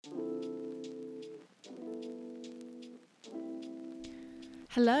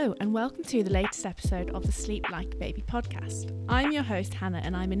Hello and welcome to the latest episode of the Sleep Like a Baby podcast. I'm your host Hannah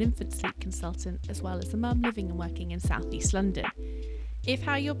and I'm an infant sleep consultant as well as a mum living and working in South East London. If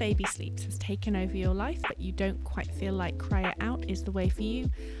how your baby sleeps has taken over your life but you don't quite feel like cry it out is the way for you,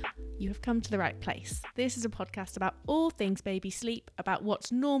 you have come to the right place. This is a podcast about all things baby sleep, about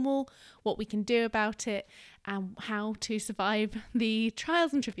what's normal, what we can do about it, and how to survive the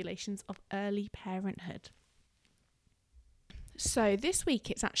trials and tribulations of early parenthood. So this week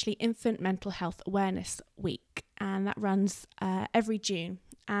it's actually Infant Mental Health Awareness Week, and that runs every June.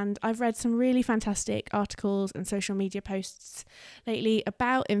 And I've read some really fantastic articles and social media posts lately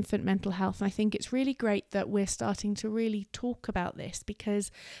about infant mental health. And I think it's really great that we're starting to really talk about this,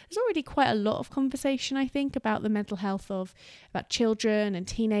 because there's already quite a lot of conversation, I think, about the mental health about children and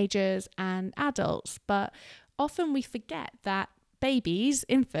teenagers and adults. But often we forget that babies,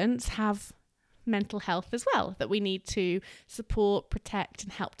 infants, have mental health as well that we need to support, protect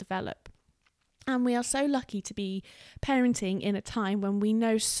and help develop. And we are so lucky to be parenting in a time when we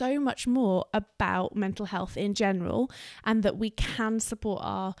know so much more about mental health in general, and that we can support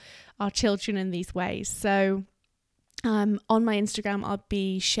our children in these ways. So on my Instagram I'll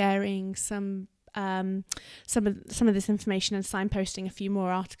be sharing some of this information and signposting a few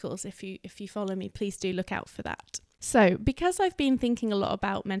more articles. If you follow me, please do look out for that. So, because I've been thinking a lot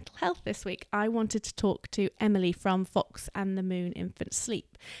about mental health this week, I wanted to talk to Emily from Fox and the Moon Infant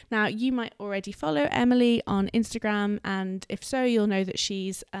Sleep. Now, you might already follow Emily on Instagram, and if so, you'll know that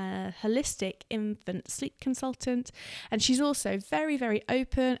she's a holistic infant sleep consultant, and she's also very, very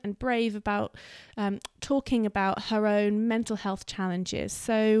open and brave about talking about her own mental health challenges.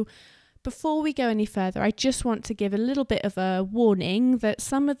 So, before we go any further, I just want to give a little bit of a warning that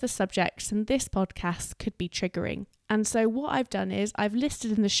some of the subjects in this podcast could be triggering. And so what I've done is I've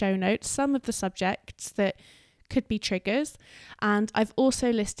listed in the show notes some of the subjects that could be triggers, and I've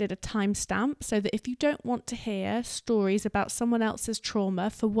also listed a timestamp so that if you don't want to hear stories about someone else's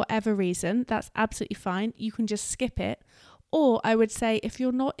trauma for whatever reason, that's absolutely fine. You can just skip it. Or I would say if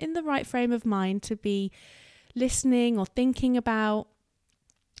you're not in the right frame of mind to be listening or thinking about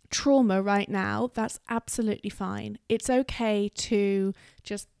trauma right now, that's absolutely fine. It's okay to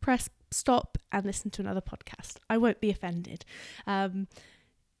just press stop and listen to another podcast. I won't be offended.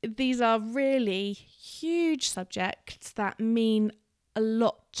 These are really huge subjects that mean a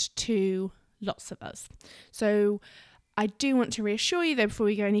lot to lots of us. So I do want to reassure you, though, before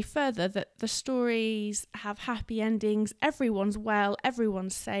we go any further, that the stories have happy endings. Everyone's well,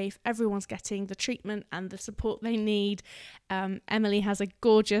 everyone's safe, everyone's getting the treatment and the support they need. Emily has a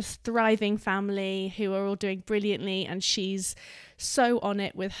gorgeous, thriving family who are all doing brilliantly, and she's so on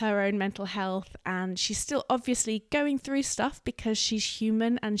it with her own mental health. And she's still obviously going through stuff because she's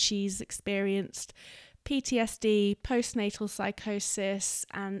human and she's experienced PTSD, postnatal psychosis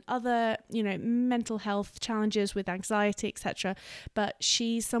and other, mental health challenges with anxiety, etc. But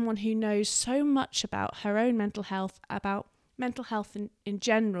she's someone who knows so much about her own mental health, about mental health in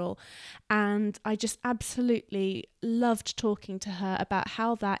general. And I just absolutely loved talking to her about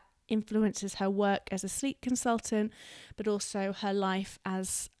how that influences her work as a sleep consultant, but also her life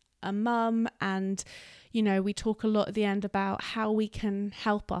as a mum. And we talk a lot at the end about how we can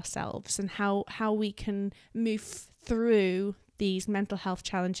help ourselves and how we can move through these mental health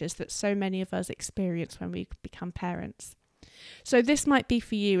challenges that so many of us experience when we become parents. So this might be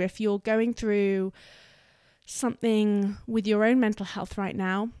for you if you're going through something with your own mental health right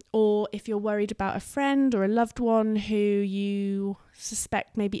now, or if you're worried about a friend or a loved one who you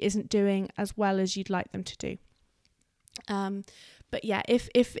suspect maybe isn't doing as well as you'd like them to do. But yeah,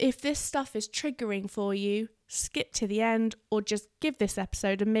 if this stuff is triggering for you, skip to the end or just give this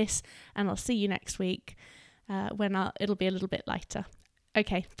episode a miss, and I'll see you next week when it'll be a little bit lighter.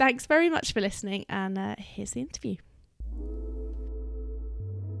 Okay, thanks very much for listening, and here's the interview.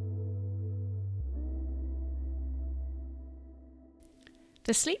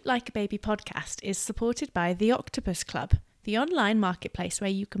 The Sleep Like a Baby podcast is supported by The Octopus Club, the online marketplace where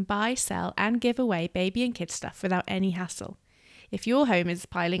you can buy, sell and give away baby and kid stuff without any hassle. If your home is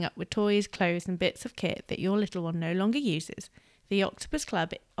piling up with toys, clothes and bits of kit that your little one no longer uses, the Octopus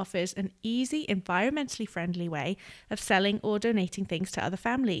Club offers an easy, environmentally friendly way of selling or donating things to other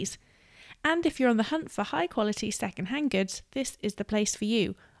families. And if you're on the hunt for high quality second-hand goods, this is the place for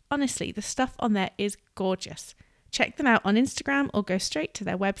you. Honestly, the stuff on there is gorgeous. Check them out on Instagram or go straight to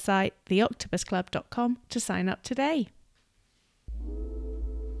their website, theoctopusclub.com, to sign up today.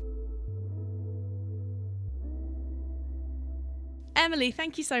 Emily,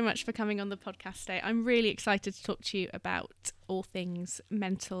 thank you so much for coming on the podcast today. I'm really excited to talk to you about all things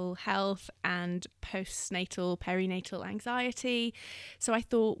mental health and postnatal, perinatal anxiety. So I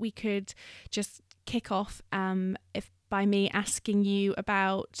thought we could just kick off if by me asking you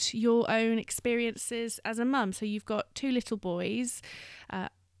about your own experiences as a mum. So you've got 2 little boys,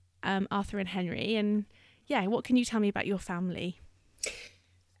 Arthur and Henry, and yeah, what can you tell me about your family?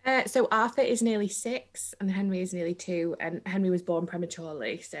 So Arthur is nearly 6 and Henry is nearly 2, and Henry was born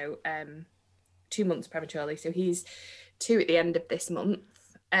prematurely, so 2 months prematurely, so he's 2 at the end of this month.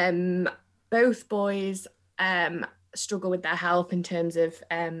 Both boys struggle with their health in terms of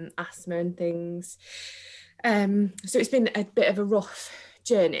asthma and things. So it's been a bit of a rough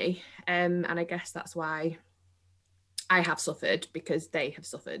journey, and I guess that's why I have suffered, because they have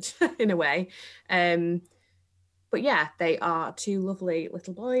suffered in a way. But yeah, they are 2 lovely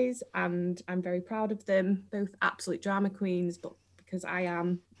little boys and I'm very proud of them, both absolute drama queens, but because I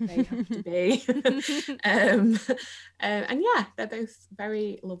am, they have to be. And yeah, they're both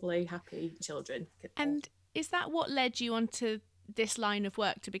very lovely, happy children. And is that what led you onto this line of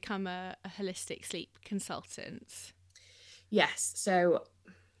work, to become a holistic sleep consultant? Yes. So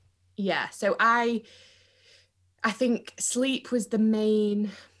yeah, so I think sleep was the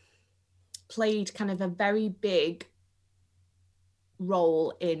main, played kind of a very big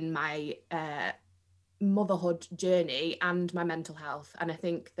role in my motherhood journey and my mental health, and I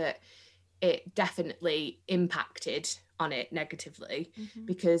think that it definitely impacted on it negatively,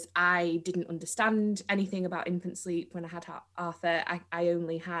 because I didn't understand anything about infant sleep when I had Arthur. I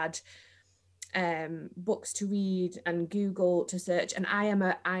only had books to read and Google to search, and I am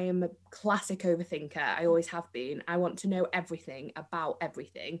a classic overthinker. I always have been. I want to know everything about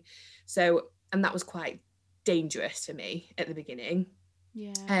everything, so, and that was quite dangerous for me at the beginning.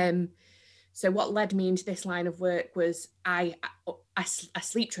 So what led me into this line of work was I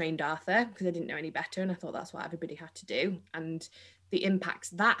sleep trained Arthur because I didn't know any better, and I thought that's what everybody had to do, and the impacts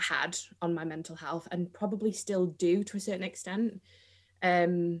that had on my mental health, and probably still do to a certain extent,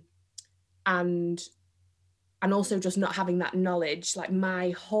 and also just not having that knowledge. Like,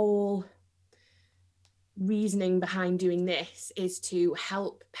 my whole reasoning behind doing this is to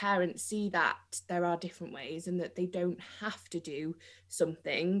help parents see that there are different ways, and that they don't have to do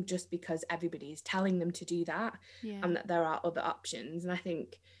something just because everybody is telling them to do that, and that there are other options. And I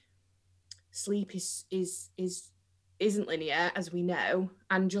think sleep isn't linear, as we know,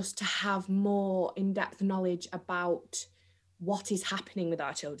 and just to have more in-depth knowledge about what is happening with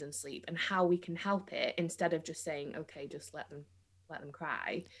our children's sleep and how we can help it, instead of just saying, okay, just let them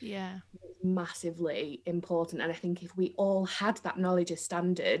cry, massively important. And I think if we all had that knowledge as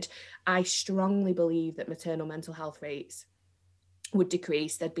standard, I strongly believe that maternal mental health rates would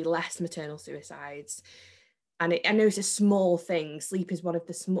decrease. There'd be less maternal suicides. And I know it's a small thing. Sleep is one of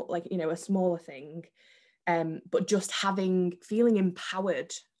the small, like, a smaller thing. But just feeling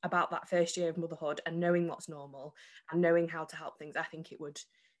empowered about that first year of motherhood, and knowing what's normal and knowing how to help things, I think it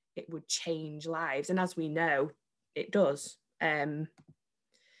would change lives. And as we know, it does.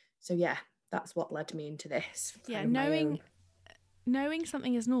 So yeah, that's what led me into this. Yeah, knowing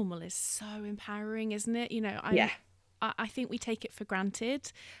something is normal is so empowering, isn't it? I think we take it for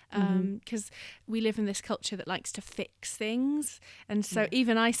granted, because we live in this culture that likes to fix things. And so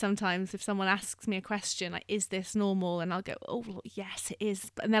even I sometimes, if someone asks me a question like, is this normal? And I'll go, oh, well, yes, it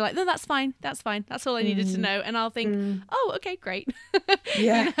is. And they're like, no, that's fine. That's fine. That's all I needed to know. And I'll think, oh, okay, great.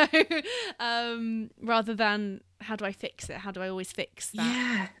 Yeah. Rather than, how do I fix it? How do I always fix that?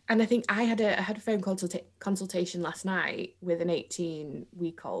 Yeah. And I think I had a phone consultation last night with an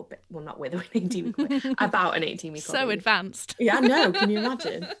 18-week-old, well, not with an 18-week-old, about an 18-week-old. So baby. Advanced. Yeah, no, can you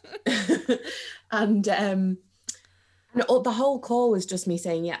imagine? And the whole call was just me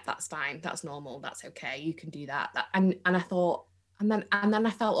saying, yeah, that's fine, that's normal, that's okay, you can do that. And I thought, and then I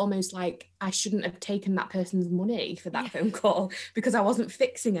felt almost like I shouldn't have taken that person's money for that phone call, because I wasn't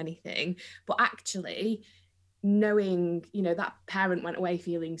fixing anything. But actually, knowing, that parent went away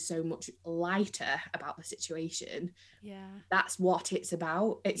feeling so much lighter about the situation, that's what it's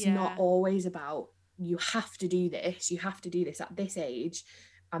about. It's not always about, you have to do this at this age,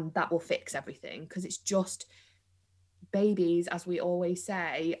 and that will fix everything. Because it's just, babies, as we always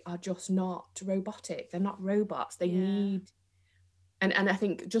say, are just not robotic. They're not robots. They need, and I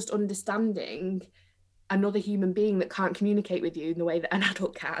think just understanding another human being that can't communicate with you in the way that an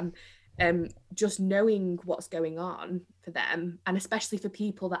adult can, just knowing what's going on for them, and especially for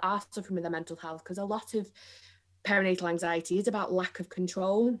people that are suffering with their mental health, because a lot of perinatal anxiety is about lack of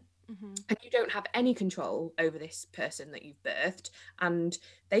control. And you don't have any control over this person that you've birthed, and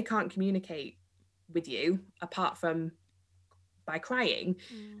they can't communicate with you apart from by crying.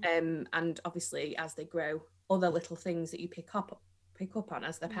 And obviously as they grow, other little things that you pick up on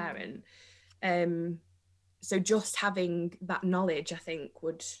as the parent. So just having that knowledge, I think,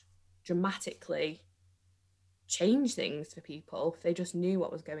 would dramatically change things for people if they just knew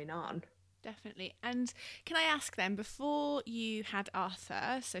what was going on. Definitely. And can I ask then, before you had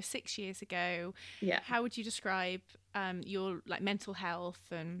Arthur, so 6 years ago, how would you describe your like mental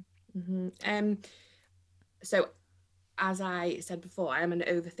health and? So as I said before, I am an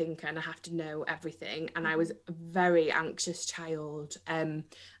overthinker and I have to know everything. And I was a very anxious child. And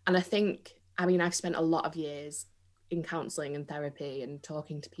I think, I mean, I've spent a lot of years in counselling and therapy and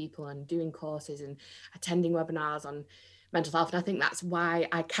talking to people and doing courses and attending webinars on mental health. And I think that's why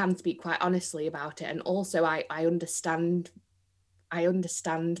I can speak quite honestly about it. And also I understand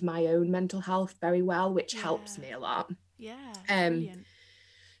my own mental health very well, which helps me a lot. Yeah, brilliant.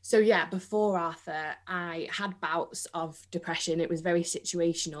 So yeah, before Arthur, I had bouts of depression. It was very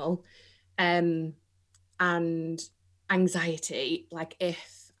situational, and anxiety. Like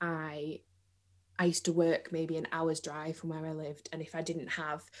if I used to work maybe an hour's drive from where I lived, and if I didn't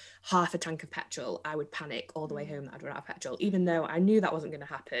have half a tank of petrol, I would panic all the way home that I'd run out of petrol, even though I knew that wasn't going to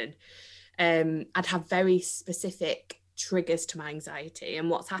happen. I'd have very specific triggers to my anxiety, and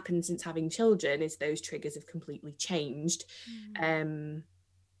what's happened since having children is those triggers have completely changed.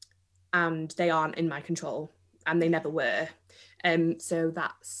 And they aren't in my control, and they never were. So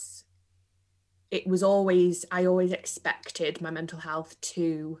I always expected my mental health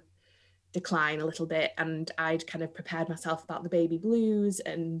to decline a little bit, and I'd kind of prepared myself about the baby blues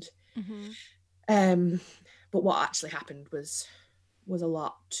and but what actually happened was a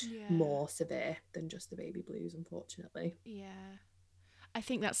lot more severe than just the baby blues, unfortunately. I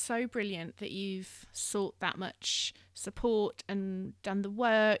think that's so brilliant that you've sought that much support and done the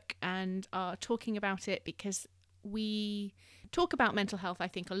work and are talking about it, because we talk about mental health, I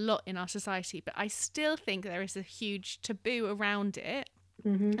think, a lot in our society, but I still think there is a huge taboo around it.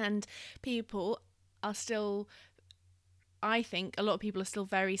 And people are still, I think a lot of people are still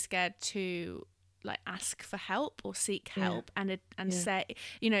very scared to like ask for help or seek help, and say,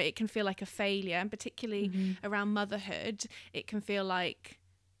 you know, it can feel like a failure, and particularly around motherhood, it can feel like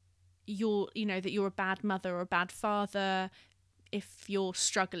that you're a bad mother or a bad father if you're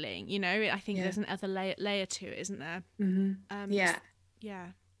struggling, you know. I think there's another layer to it, isn't there? And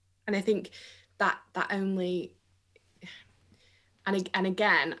I think that only, and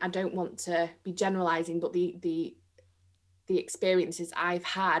again, I don't want to be generalizing, but the experiences I've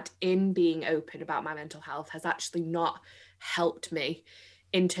had in being open about my mental health has actually not helped me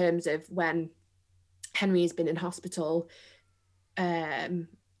in terms of when Henry has been in hospital, and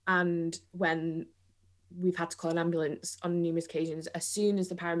when we've had to call an ambulance on numerous occasions. As soon as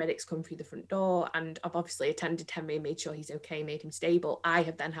the paramedics come through the front door, and I've obviously attended Henry and made sure he's okay, made him stable, I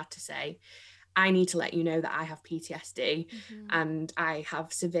have then had to say, I need to let you know that I have PTSD and I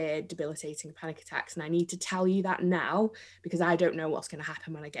have severe debilitating panic attacks, and I need to tell you that now because I don't know what's going to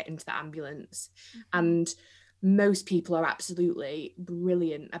happen when I get into the ambulance. And most people are absolutely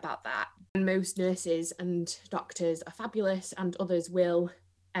brilliant about that. And most nurses and doctors are fabulous, and others will.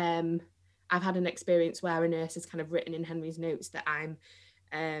 I've had an experience where a nurse has kind of written in Henry's notes that I'm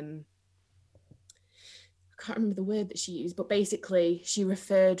I can't remember the word that she used, but basically she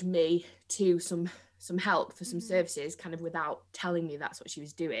referred me to some help for some services, kind of without telling me that's what she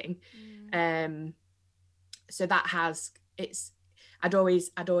was doing. So that I'd always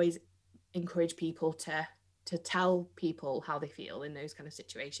encourage people to tell people how they feel in those kind of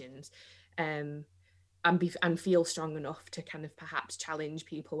situations, and feel strong enough to kind of perhaps challenge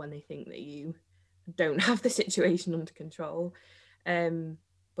people when they think that you don't have the situation under control.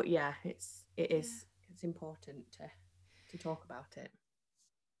 But yeah, it's important to talk about it.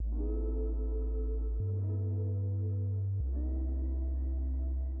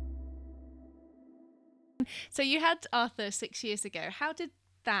 So you had Arthur 6 years ago. How did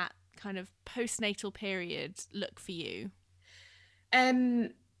that kind of postnatal period look for you?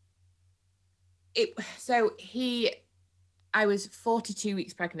 I was 42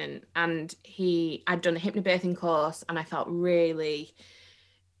 weeks pregnant, and I'd done a hypnobirthing course, and I felt really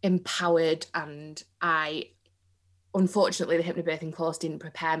empowered, and unfortunately the hypnobirthing course didn't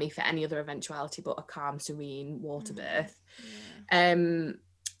prepare me for any other eventuality but a calm, serene water birth.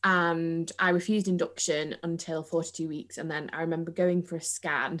 And I refused induction until 42 weeks, and then I remember going for a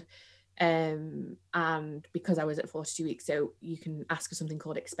scan, and because I was at 42 weeks, so you can ask for something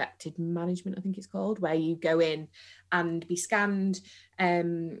called expected management, I think it's called, where you go in and be scanned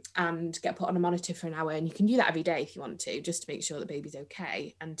and get put on a monitor for an hour, and you can do that every day if you want to, just to make sure the baby's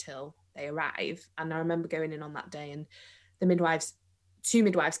okay until they arrive. And I remember going in on that day, and two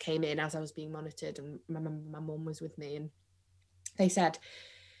midwives came in as I was being monitored, and my mum was with me, and they said,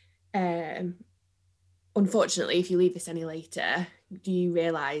 unfortunately, if you leave this any later, do you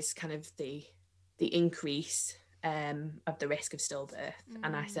realise kind of the increase of the risk of stillbirth?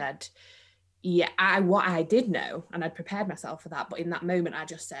 And I said, yeah, what I did know, and I'd prepared myself for that, but in that moment I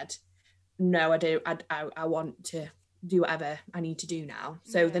just said, no, I don't. I want to do whatever I need to do now.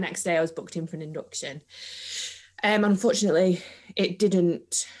 So the next day I was booked in for an induction. Unfortunately, it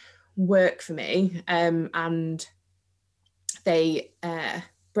didn't work for me, and they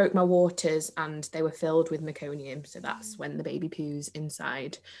broke my waters, and they were filled with meconium. So that's when the baby poos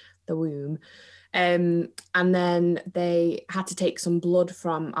inside the womb. And then they had to take some blood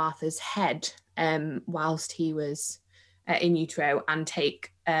from Arthur's head whilst he was in utero, and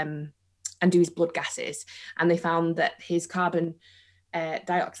take and do his blood gases. And they found that his carbon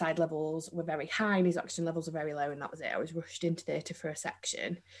dioxide levels were very high and his oxygen levels were very low, and that was it. I was rushed into theatre for a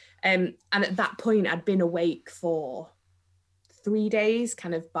section. And at that point, I'd been awake for 3 days,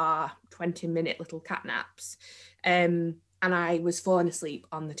 kind of bar 20-minute little cat naps. And I was falling asleep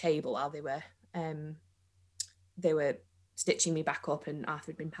on the table while they were stitching me back up, and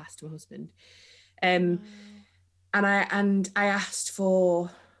Arthur had been passed to my husband. And I asked for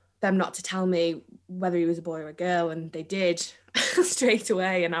them not to tell me whether he was a boy or a girl, and they did straight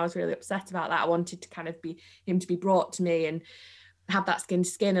away, and I was really upset about that. I wanted to kind of be him to be brought to me and have that skin to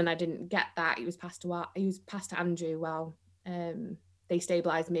skin, and I didn't get that. He was passed to Andrew while they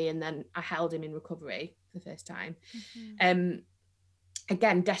stabilized me, and then I held him in recovery for the first time.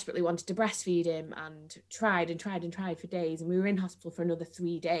 Again, desperately wanted to breastfeed him, and tried for days, and we were in hospital for another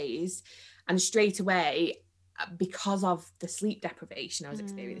 3 days, and straight away, because of the sleep deprivation I was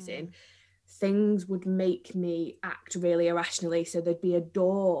experiencing, things would make me act really irrationally. So there'd be a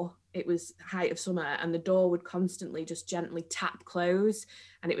door, it was height of summer, and the door would constantly just gently tap close,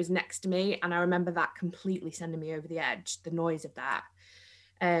 and it was next to me, and I remember that completely sending me over the edge, the noise of that.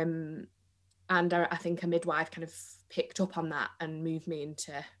 And I think a midwife kind of picked up on that and moved me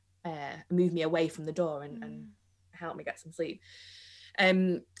away from the door and helped me get some sleep.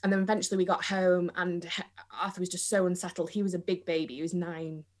 And then eventually we got home, and Arthur was just so unsettled. He was a big baby. He was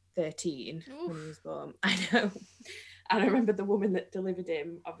 9-13 when he was born. I know. And I remember the woman that delivered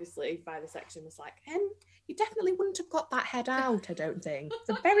him, obviously, by the section, was like, you definitely wouldn't have got that head out, I don't think. It's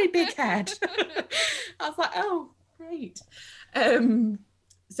a very big head. I was like, oh, great.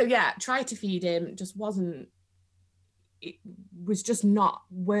 So yeah, tried to feed him, it was just not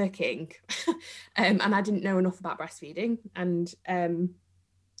working. And I didn't know enough about breastfeeding. And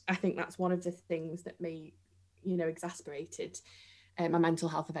I think that's one of the things that me, exasperated my mental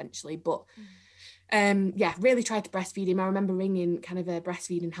health eventually. But really tried to breastfeed him. I remember ringing kind of a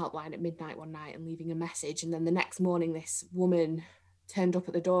breastfeeding helpline at midnight one night and leaving a message. And then the next morning, this woman turned up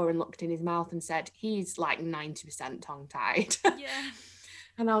at the door and looked in his mouth and said, he's like 90% tongue-tied. Yeah.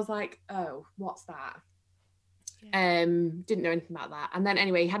 And I was like, oh, what's that? Yeah. Didn't know anything about that. And then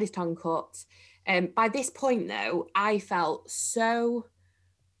anyway, he had his tongue cut. By this point though, I felt so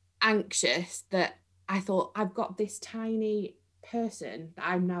anxious that I thought, I've got this tiny person that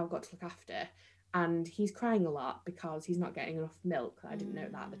I've now got to look after, and he's crying a lot because he's not getting enough milk. I didn't know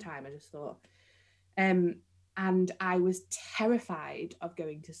that at the time. I just thought, and I was terrified of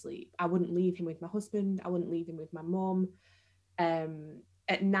going to sleep. I wouldn't leave him with my husband. I wouldn't leave him with my mum.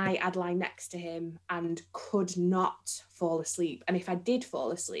 At night, I'd lie next to him and could not fall asleep. And if I did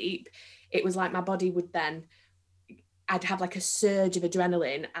fall asleep, it was like my body would then, I'd have like a surge of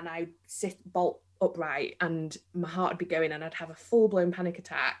adrenaline, and I'd sit bolt upright, and my heart would be going, and I'd have a full-blown panic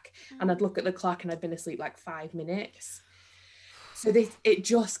attack. And I'd look at the clock, and I'd been asleep like 5 minutes. So it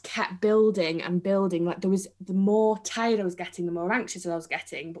just kept building and building. Like the more tired I was getting, the more anxious I was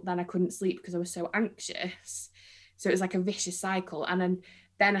getting, but then I couldn't sleep because I was so anxious. So it was like a vicious cycle. And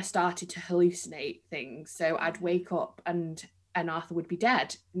then I started to hallucinate things. So I'd wake up and Arthur would be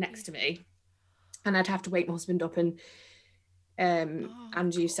dead next to me, and I'd have to wake my husband up. And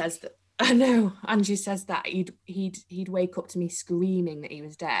Andrew says that, I know, Andrew says that he'd wake up to me screaming that he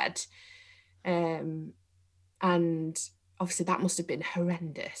was dead. And obviously that must have been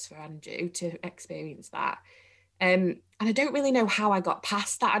horrendous for Andrew to experience that. And I don't really know how I got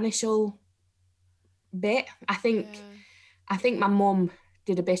past that initial bit. I think my mum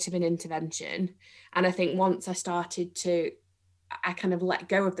did a bit of an intervention, and I think once I kind of let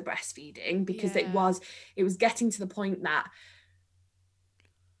go of the breastfeeding, because it was getting to the point that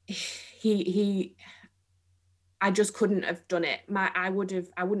I just couldn't have done it. I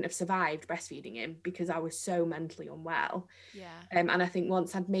wouldn't have survived breastfeeding him because I was so mentally unwell. Yeah. And I think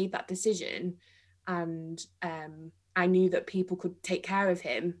once I'd made that decision, and I knew that people could take care of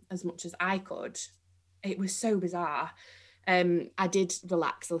him as much as I could. It was so bizarre. I did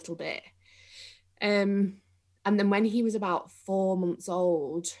relax a little bit. And then when he was about 4 months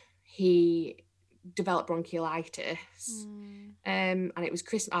old, he developed bronchiolitis. And it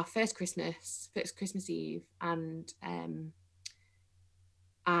was our first Christmas Eve, and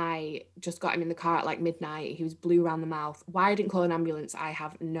I just got him in the car at like midnight. He was blue around the mouth. Why I didn't call an ambulance, I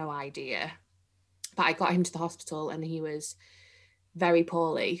have no idea. But I got him to the hospital, and he was very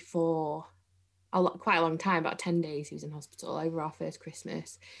poorly for quite a long time, about 10 days he was in hospital over our first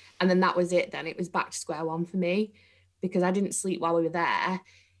Christmas. And then that was it. Then it was back to square one for me, because I didn't sleep while we were there.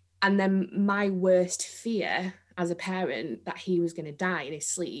 And then my worst fear as a parent, that he was going to die in his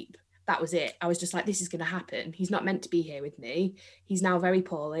sleep, that was it. I was just like, this is going to happen. He's not meant to be here with me. He's now very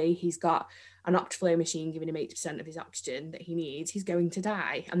poorly. He's got an Optiflow machine giving him 80% of his oxygen that he needs. He's going to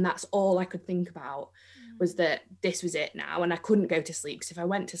die. And that's all I could think about, was that this was it now. And I couldn't go to sleep, because if I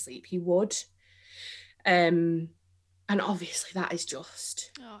went to sleep, he would. And obviously that is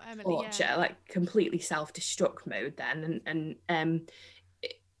just torture, like completely self-destruct mode then. And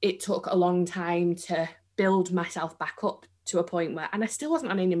it took a long time to build myself back up to a point where, and I still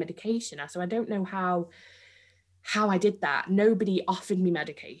wasn't on any medication, so I don't know how I did that. Nobody offered me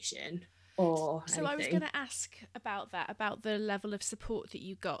medication or so anything. I was going to ask about that, about the level of support that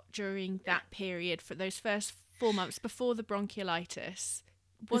you got during that period for those first 4 months before the bronchiolitis.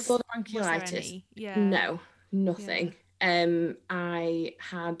 Before the bronchiolitis, no, nothing. Yeah. I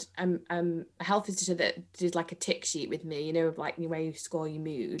had a health visitor that did like a tick sheet with me, you know, of like where you score your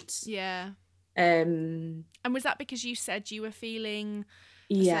moods. Yeah. And was that because you said you were feeling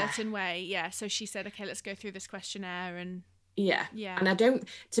a certain way? Yeah. So she said, okay, let's go through this questionnaire. And yeah. And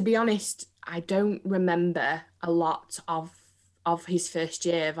to be honest, I don't remember a lot of his first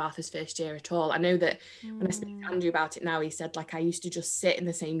year, of Arthur's first year at all. I know that when I speak to Andrew about it now, he said, like, I used to just sit in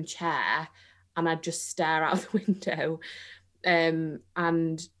the same chair and I'd just stare out the window. And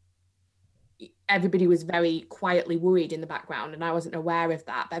everybody was very quietly worried in the background, and I wasn't aware of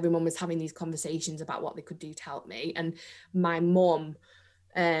that, but everyone was having these conversations about what they could do to help me. And my mum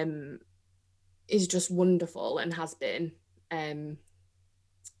is just wonderful, and has been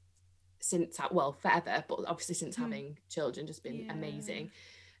since, well, forever, but obviously since having children, just been amazing.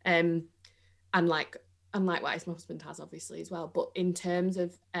 And likewise my husband has, obviously, as well. But in terms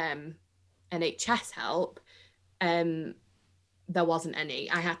of NHS help, there wasn't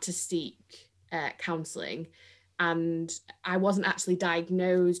any. I had to seek counselling, and I wasn't actually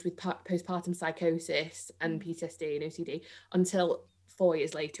diagnosed with postpartum psychosis and PTSD and OCD until 4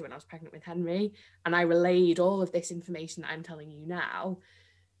 years later, when I was pregnant with Henry. And I relayed all of this information that I'm telling you now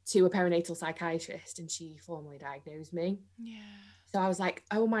to a perinatal psychiatrist, and she formally diagnosed me. Yeah. So I was like,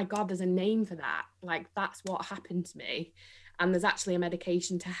 oh my God, there's a name for that. Like, that's what happened to me. And there's actually a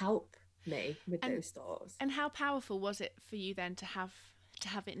medication to help me with those thoughts. And how powerful was it for you then to have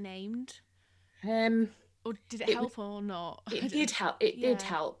it named? Or did it help or not? It did help. It did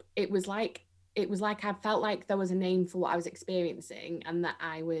help. It was like I felt like there was a name for what I was experiencing, and that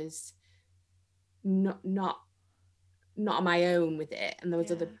I was not on my own with it, and there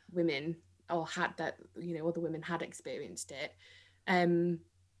was other women, or had that, you know, other women had experienced it.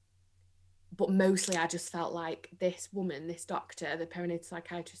 But mostly I just felt like this woman, this doctor, the perinatal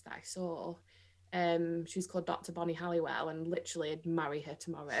psychiatrist that I saw, she was called Dr. Bonnie Halliwell, and literally I'd marry her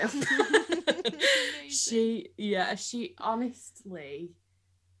tomorrow. She honestly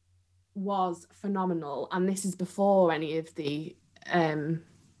was phenomenal. And this is before any of the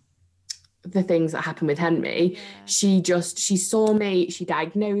things that happened with Henry. She saw me, she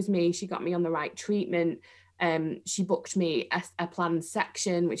diagnosed me, she got me on the right treatment. She booked me a planned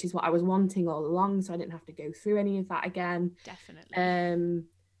section, which is what I was wanting all along, so I didn't have to go through any of that again. Definitely.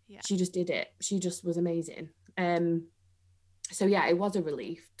 She just did it. She just was amazing. So yeah, it was a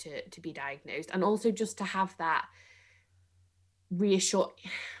relief to be diagnosed, and also just to have that reassure,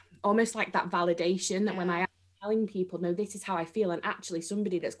 almost like that validation, that when I am telling people, no, this is how I feel, and actually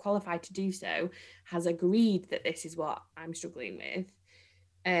somebody that's qualified to do so has agreed that this is what I'm struggling with,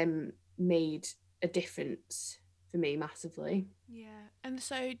 made a difference for me massively. Yeah. And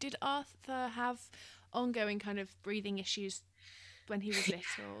so did Arthur have ongoing kind of breathing issues when he was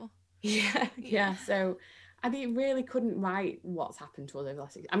little? Yeah. So I mean, really couldn't write what's happened to us over the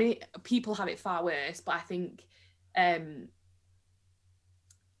last 6 years. I mean, people have it far worse, but I think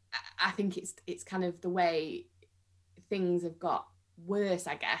it's kind of the way things have got worse,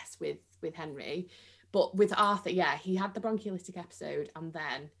 I guess, with Henry. But with Arthur, he had the bronchiolitic episode, and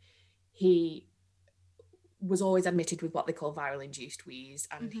then he was always admitted with what they call viral induced wheeze,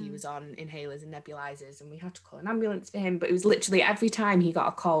 and he was on inhalers and nebulizers, and we had to call an ambulance for him. But it was literally every time he got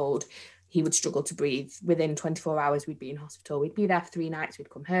a cold, he would struggle to breathe. Within 24 hours, we'd be in hospital. We'd be there for 3 nights, we'd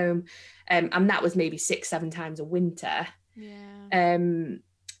come home. And that was maybe 6-7 times a winter. And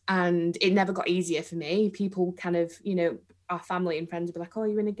it never got easier for me. People kind of, you know, our family and friends would be like, oh,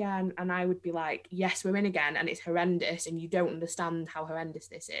 you're in again. And I would be like, yes, we're in again. And it's horrendous. And you don't understand how horrendous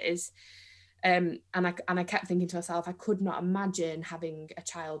this is. And I kept thinking to myself, I could not imagine having a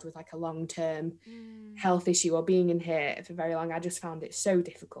child with like a long-term health issue or being in here for very long. I just found it so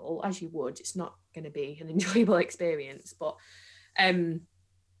difficult, as you would. It's not going to be an enjoyable experience. But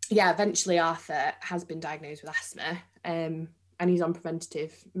eventually Arthur has been diagnosed with asthma, and he's on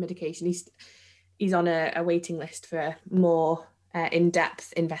preventative medication. He's on a waiting list for a more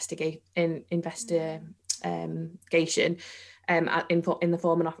in-depth investigation in the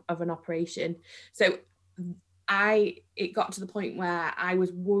form of an operation. So it got to the point where I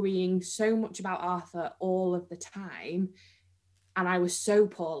was worrying so much about Arthur all of the time, and I was so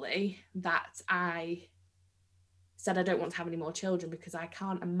poorly that I said I don't want to have any more children, because I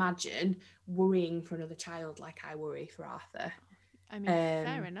can't imagine worrying for another child like I worry for Arthur. I mean,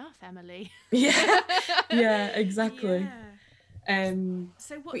 fair enough, Emily. Yeah, exactly. Yeah.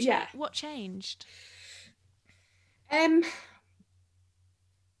 So what changed?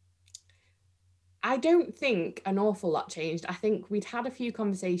 I don't think an awful lot changed. I think we'd had a few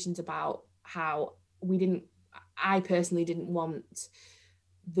conversations about how I personally didn't want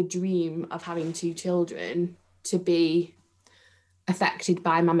the dream of having 2 children to be affected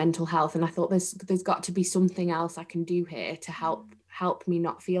by my mental health. And I thought there's got to be something else I can do here to help me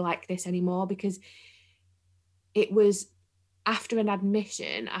not feel like this anymore, because it was after an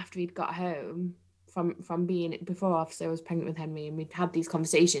admission, after he'd got home from being, before obviously I was pregnant with Henry and we'd had these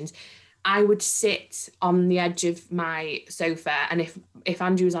conversations, I would sit on the edge of my sofa, and if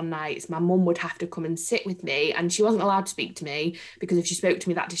Andrew was on nights, my mum would have to come and sit with me, and she wasn't allowed to speak to me, because if she spoke to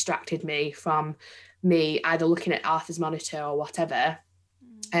me, that distracted me from me either looking at Arthur's monitor or whatever.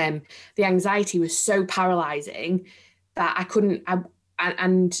 The anxiety was so paralyzing that I couldn't,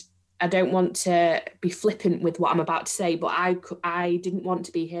 and I don't want to be flippant with what I'm about to say, but I didn't want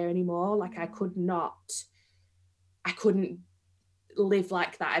to be here anymore. Like I couldn't live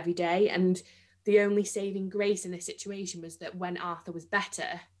like that every day. And the only saving grace in this situation was that when Arthur was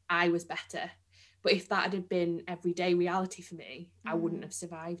better, I was better. But if that had been everyday reality for me, I wouldn't have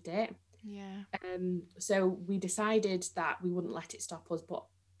survived it. So we decided that we wouldn't let it stop us, but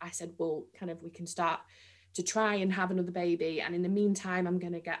I said, well, we can start to try and have another baby, and in the meantime I'm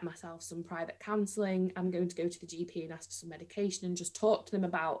going to get myself some private counselling. I'm going to go to the GP and ask for some medication and just talk to them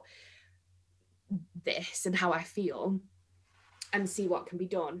about this and how I feel and see what can be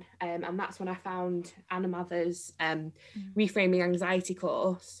done. And that's when I found Anna Mather's Reframing Anxiety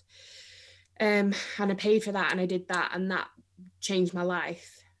course, and I paid for that, and I did that, and that changed my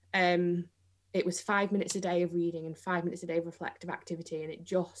life. It was 5 minutes a day of reading and 5 minutes a day of reflective activity, and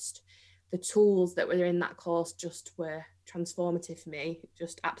the tools that were in that course just were transformative for me,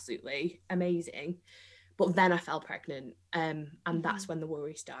 just absolutely amazing. But then I fell pregnant, and that's when the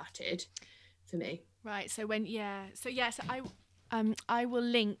worry started for me. Right. So I will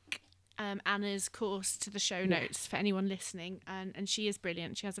link Anna's course to the show notes for anyone listening, and she is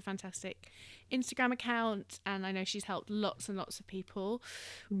brilliant. She has a fantastic Instagram account, and I know she's helped lots and lots of people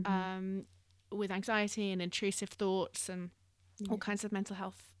with anxiety and intrusive thoughts and all kinds of mental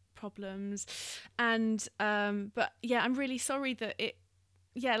health problems. And but yeah, I'm really sorry that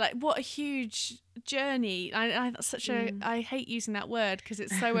what a huge journey. I hate using that word because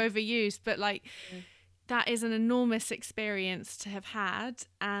it's so overused, but that is an enormous experience to have had,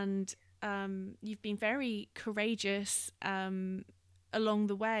 and you've been very courageous along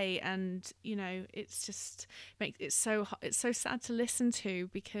the way, and it's just it's so sad to listen to,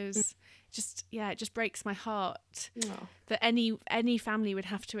 because it just breaks my heart that any family would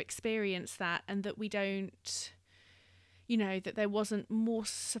have to experience that, and that we don't, that there wasn't more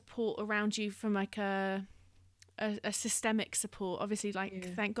support around you from a systemic support. Obviously,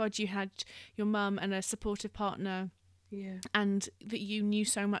 thank God you had your mum and a supportive partner, and that you knew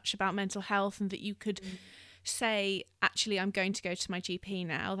so much about mental health, and that you could say, actually, I'm going to go to my GP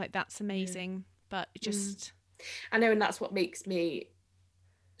now. That's amazing. But just I know, and that's what makes me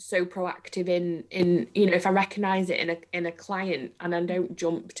so proactive in if I recognize it in a client, and I don't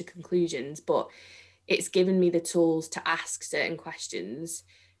jump to conclusions, but it's given me the tools to ask certain questions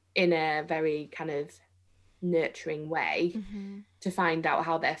in a very kind of nurturing way to find out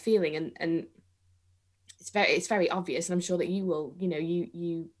how they're feeling. And it's very obvious, and I'm sure that you will,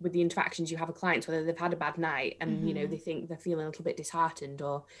 you with the interactions you have with clients, whether they've had a bad night and they think they're feeling a little bit disheartened,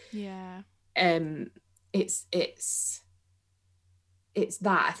 or Yeah. It's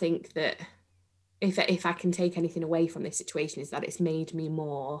that I think that if I can take anything away from this situation, is that it's made me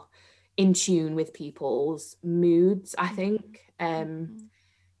more in tune with people's moods, I think, and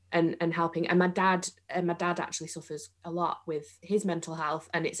helping. And my dad actually suffers a lot with his mental health,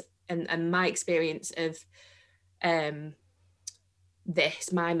 and it's and my experience of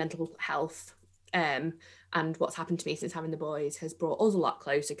my mental health and what's happened to me since having the boys has brought us a lot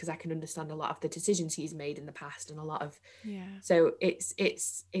closer, because I can understand a lot of the decisions he's made in the past, and a lot of so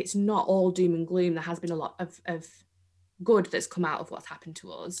it's not all doom and gloom. There has been a lot of good that's come out of what's happened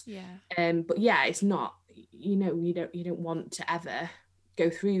to us, but yeah, it's not, you don't want to ever go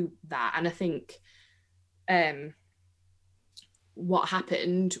through that. And I think what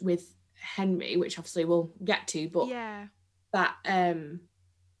happened with Henry, which obviously we'll get to, but that and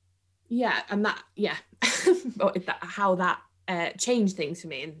that but how that changed things for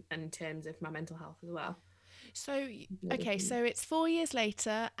me in terms of my mental health as well. So okay, so it's 4 years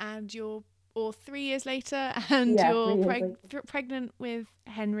later, and or 3 years later, and you're pregnant with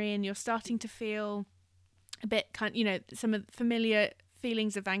Henry, and you're starting to feel a bit some of the familiar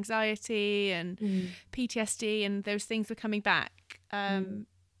feelings of anxiety and PTSD, and those things were coming back. I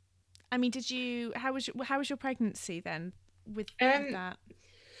mean, how was your pregnancy then with that?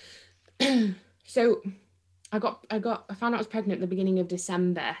 So I found out I was pregnant at the beginning of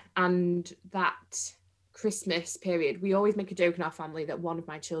December, and that Christmas period, we always make a joke in our family that one of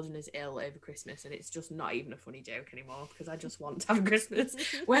my children is ill over Christmas, and it's just not even a funny joke anymore, because I just want to have a Christmas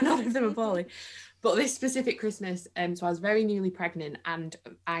where none of them are poorly. But this specific Christmas, so I was very newly pregnant, and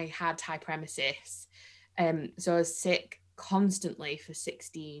I had hyperemesis, so I was sick constantly for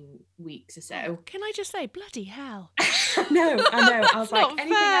 16 weeks or so. Oh, can I just say, bloody hell. No, I know. I was like,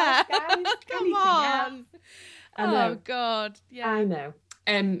 anything else, guys? Come on. Oh God. Yeah. I know.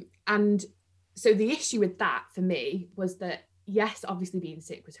 And so the issue with that for me was that, yes, obviously being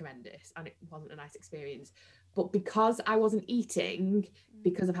sick was horrendous and it wasn't a nice experience, but because I wasn't eating,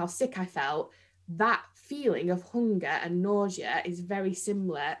 because of how sick I felt, that feeling of hunger and nausea is very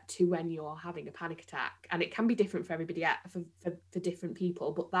similar to when you're having a panic attack, and it can be different for everybody, for different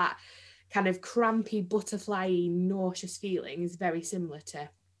people, but that kind of crampy, butterfly, nauseous feeling is very similar to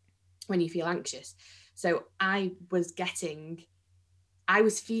when you feel anxious. So I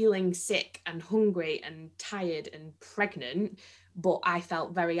was feeling sick and hungry and tired and pregnant, but I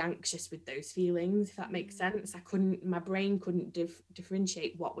felt very anxious with those feelings, if that makes sense. My brain couldn't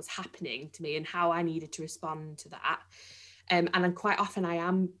differentiate what was happening to me and how I needed to respond to that. And then quite often I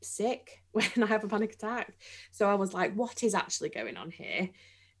am sick when I have a panic attack. So I was like, what is actually going on here?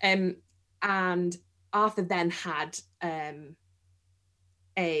 And Arthur then had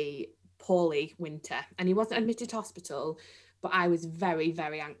a poorly winter, and he wasn't admitted to hospital, but I was very,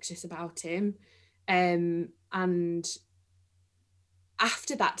 very anxious about him. And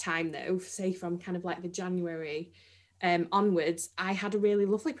after that time, though, say from kind of like the January onwards, I had a really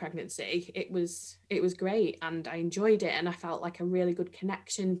lovely pregnancy. It was great, and I enjoyed it, and I felt like a really good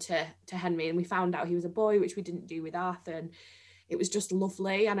connection to Henry. And we found out he was a boy, which we didn't do with Arthur, and it was just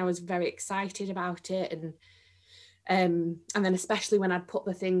lovely, and I was very excited about it. And then especially when I'd put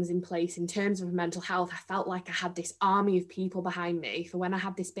the things in place in terms of mental health, I felt like I had this army of people behind me. For when I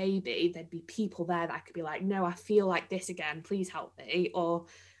had this baby, there'd be people there that I could be like, no, I feel like this again, please help me, or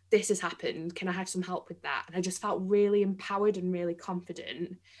this has happened, can I have some help with that? And I just felt really empowered and really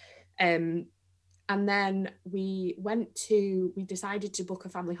confident. And then we decided to book a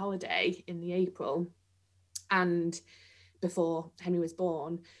family holiday in the April, and before Henry was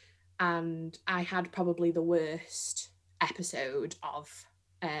born, and I had probably the worst episode of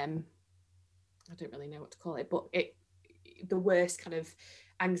I don't really know what to call it, but the worst kind of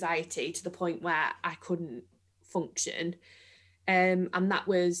anxiety, to the point where I couldn't function, and that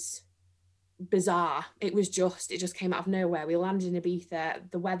was bizarre. It just came out of nowhere. We landed in Ibiza,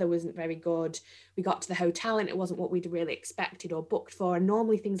 the weather wasn't very good, we got to the hotel and it wasn't what we'd really expected or booked for, and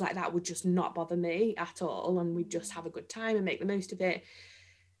normally things like that would just not bother me at all, and we'd just have a good time and make the most of it.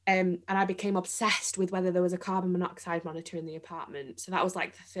 And I became obsessed with whether there was a carbon monoxide monitor in the apartment. So that was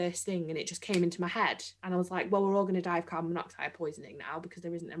like the first thing, and it just came into my head, and I was like, well, we're all going to die of carbon monoxide poisoning now, because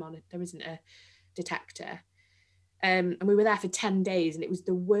there isn't a detector. And we were there for 10 days, and it was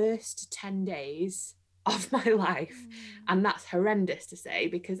the worst 10 days of my life. And that's horrendous to say,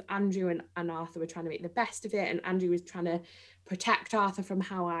 because Andrew and Arthur were trying to make the best of it, and Andrew was trying to protect Arthur from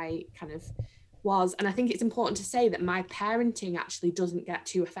how I kind of was, and I think it's important to say that my parenting actually doesn't get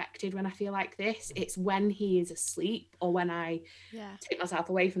too affected when I feel like this. It's when he is asleep or when I take myself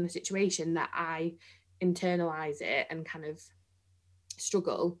away from the situation that I internalize it and kind of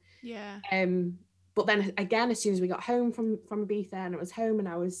struggle. But then again, as soon as we got home from Ibiza and I was home and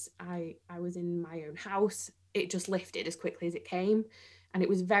I was in my own house, it just lifted as quickly as it came, and it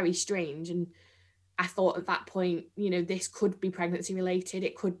was very strange. And I thought at that point, you know, this could be pregnancy related.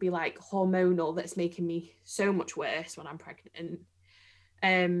 It could be like hormonal that's making me so much worse when I'm pregnant.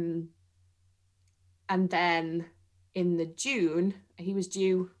 And then in the June, Henry was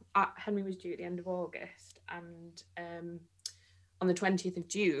due at the end of August, and on the 20th of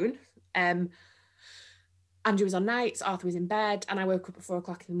June, Andrew was on nights, Arthur was in bed, and I woke up at 4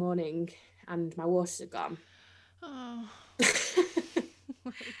 o'clock in the morning and my waters had gone. Oh. Oh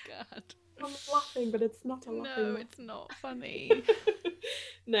my God. I'm laughing, but it's not a laughing. No, it's not funny.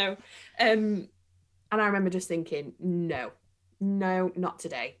 No. And I remember just thinking, no, not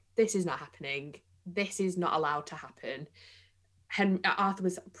today. This is not happening. This is not allowed to happen. Arthur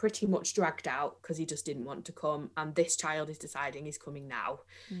was pretty much dragged out because he just didn't want to come, and this child is deciding he's coming now.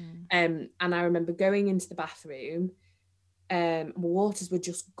 And I remember going into the bathroom, waters were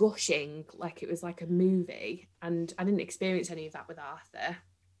just gushing like it was like a movie, and I didn't experience any of that with Arthur.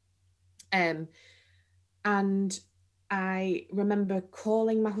 And I remember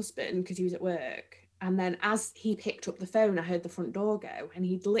calling my husband because he was at work, and then as he picked up the phone, I heard the front door go, and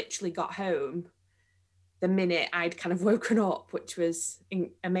he'd literally got home the minute I'd kind of woken up, which was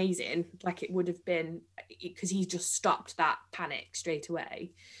amazing. Like it would have been, because he just stopped that panic straight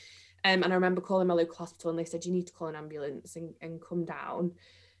away. And I remember calling my local hospital and they said, you need to call an ambulance and come down.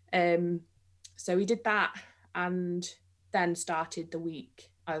 So we did that, and then started the week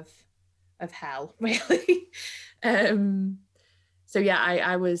of hell, really. So yeah,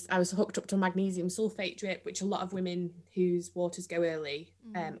 I was hooked up to a magnesium sulfate drip, which a lot of women whose waters go early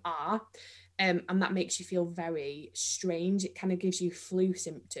are. And that makes you feel very strange. It kind of gives you flu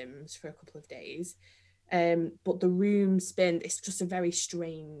symptoms for a couple of days. But the room spin, it's just a very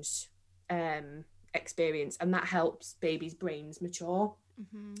strange experience, and that helps babies' brains mature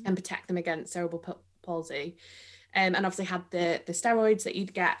and protect them against cerebral palsy. And obviously had the steroids that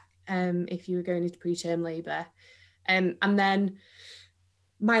you'd get if you were going into preterm labour. And then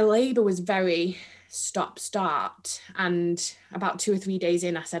my labour was very stop-start, and about 2 or 3 days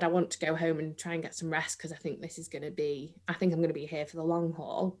in I said I want to go home and try and get some rest because I think I'm going to be here for the long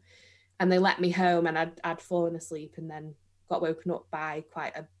haul. And they let me home, and I'd fallen asleep and then got woken up by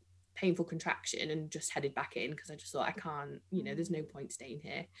quite a painful contraction and just headed back in because I just thought I can't, there's no point staying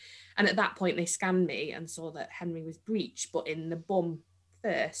here. And at that point they scanned me and saw that Henry was breech, but in the bum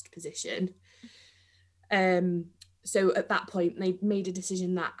first position. So at that point they made a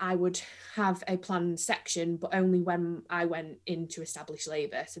decision that I would have a planned section, but only when I went into established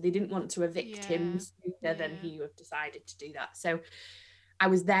labour. So they didn't want to evict him sooner than he would have decided to do that. So I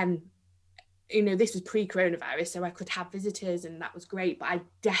was then, this was pre-coronavirus, so I could have visitors and that was great, but I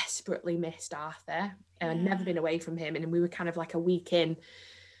desperately missed Arthur. I'd never been away from him, and we were kind of like a week in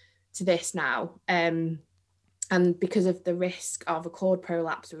to this now. And because of the risk of a cord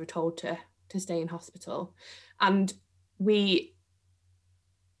prolapse, we were told to stay in hospital. And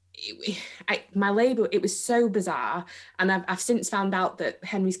my labour, it was so bizarre. And I've since found out that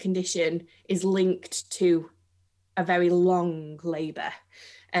Henry's condition is linked to a very long labour.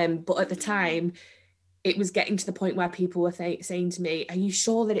 But at the time, it was getting to the point where people were saying to me, are you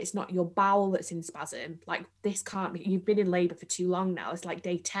sure that it's not your bowel that's in spasm? Like, this can't be, you've been in labour for too long now. It's like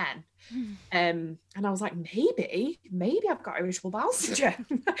day 10. And I was like, maybe I've got irritable bowel syndrome.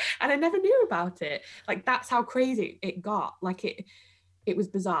 And I never knew about it. Like, that's how crazy it got. Like, it was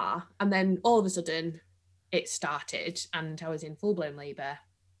bizarre. And then all of a sudden it started and I was in full-blown labour.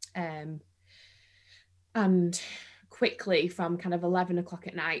 And quickly, from kind of 11 o'clock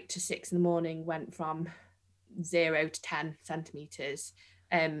at night to 6 in the morning, went from 0 to 10 centimetres.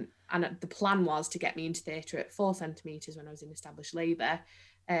 And the plan was to get me into theatre at 4 centimetres when I was in established labour.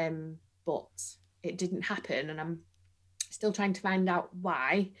 But it didn't happen, and I'm still trying to find out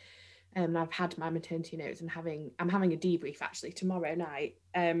why. I've had my maternity notes, and I'm having a debrief actually tomorrow night.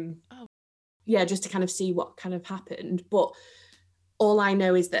 Just to kind of see what kind of happened. But all I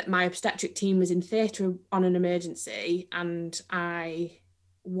know is that my obstetric team was in theatre on an emergency, and I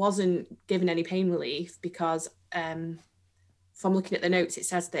wasn't given any pain relief because from looking at the notes, it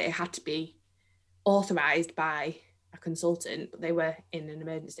says that it had to be authorised by a consultant, but they were in an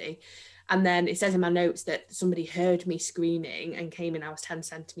emergency. And then it says in my notes that somebody heard me screaming and came in, I was 10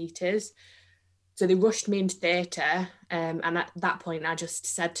 centimetres. So they rushed me into theatre, and at that point I just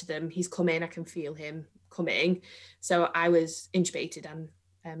said to them, he's coming, I can feel him coming. So I was intubated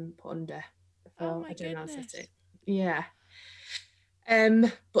and put under for adrenal anesthetic. Yeah.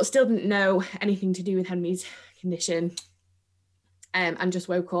 But still didn't know anything to do with Henry's condition. And just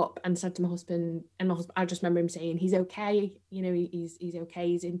woke up and said to my husband, I just remember him saying, he's okay, you know, he's okay,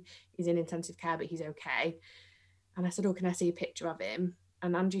 he's in intensive care, but he's okay. And I said, oh, can I see a picture of him?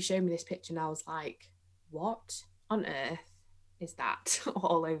 And Angie showed me this picture, and I was like, what on earth is that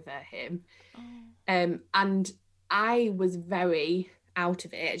all over him? And I was very out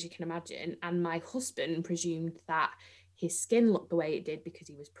of it, as you can imagine, and my husband presumed that his skin looked the way it did because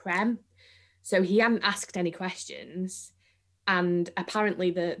he was prem, so he hadn't asked any questions. And apparently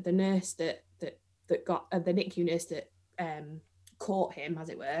the nurse that got the NICU nurse that caught him, as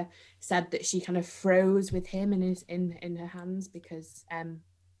it were, said that she kind of froze with him in her hands because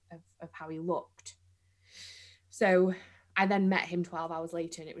of how he looked. So I then met him 12 hours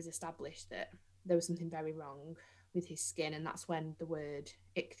later, and it was established that there was something very wrong with his skin, and that's when the word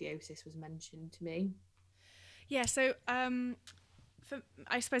ichthyosis was mentioned to me. Yeah, so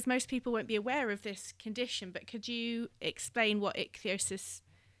I suppose most people won't be aware of this condition, but could you explain what ichthyosis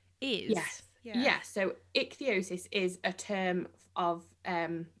is? Yes. Yeah. So ichthyosis is a term of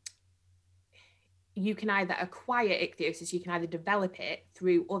you can either acquire ichthyosis, you can either develop it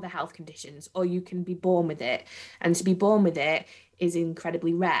through other health conditions, or you can be born with it. And to be born with it is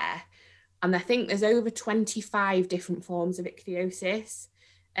incredibly rare. And I think there's over 25 different forms of ichthyosis.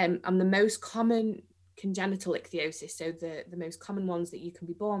 And the most common congenital ichthyosis, so the most common ones that you can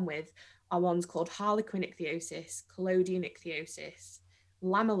be born with, are ones called harlequin ichthyosis, collodion ichthyosis,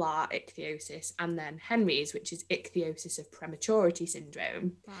 lamellar ichthyosis, and then Henry's, which is ichthyosis of prematurity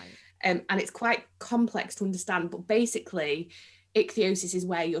syndrome. Right. And it's quite complex to understand, but basically ichthyosis is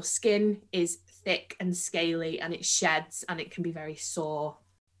where your skin is thick and scaly, and it sheds, and it can be very sore.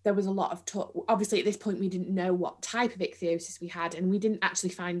 There was a lot of talk. Obviously at this point we didn't know what type of ichthyosis we had, and we didn't actually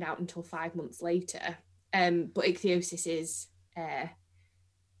find out until 5 months later. But ichthyosis is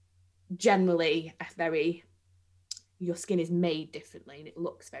generally your skin is made differently and it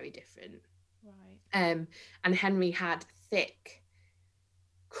looks very different. Right. And Henry had thick,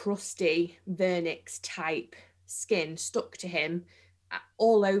 crusty vernix type skin stuck to him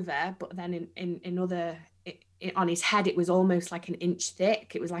all over, but then in other on his head it was almost like an inch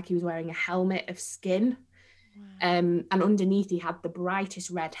thick. It was like he was wearing a helmet of skin. Wow. And underneath he had the brightest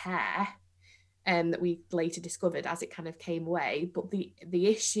red hair that we later discovered as it kind of came away. But the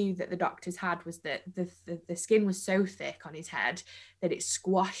issue that the doctors had was that the skin was so thick on his head that it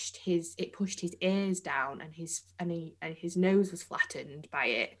pushed his ears down, and his nose was flattened by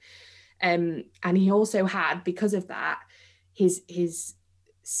it. And he also had, because of that, his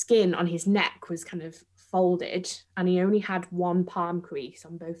skin on his neck was kind of folded, and he only had one palm crease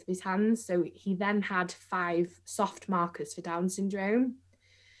on both of his hands. So he then had 5 soft markers for Down syndrome.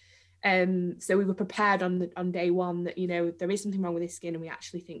 So we were prepared on day one that, you know, there is something wrong with his skin, and we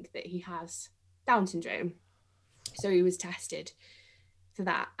actually think that he has Down syndrome. So he was tested for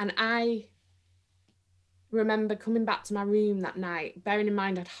that. And I remember coming back to my room that night, bearing in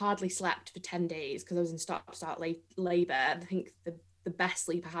mind I'd hardly slept for 10 days because I was in start labour. I think the best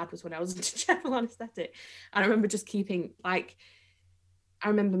sleep I had was when I was under general anaesthetic. And I remember just I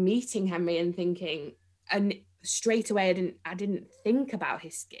remember meeting Henry and thinking, and straight away I didn't think about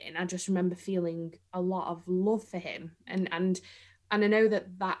his skin. I just remember feeling a lot of love for him. And I know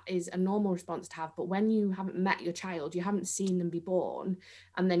that is a normal response to have, but when you haven't met your child, you haven't seen them be born,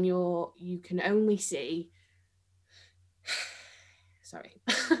 and then you can only see sorry.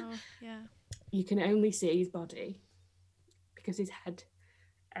 Oh, yeah. You can only see his body because his head,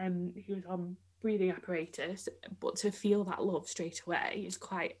 he was on breathing apparatus, but to feel that love straight away is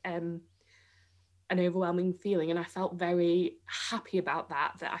quite an overwhelming feeling. And I felt very happy about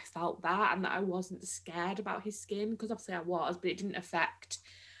that I felt that, and that I wasn't scared about his skin, because obviously I was, but it didn't affect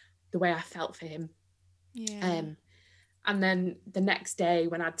the way I felt for him. Yeah. And then the next day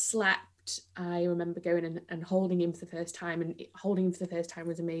when I'd slept, I remember going and holding him for the first time, and holding him for the first time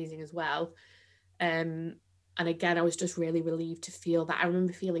was amazing as well. And again, I was just really relieved to feel that. I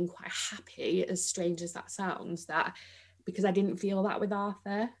remember feeling quite happy, as strange as that sounds, that because I didn't feel that with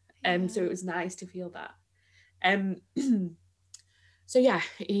Arthur. So it was nice to feel that. So yeah,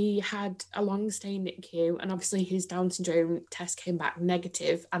 he had a long stay in NICU, and obviously his Down syndrome test came back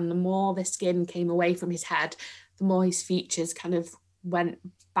negative, and the more the skin came away from his head, the more his features kind of went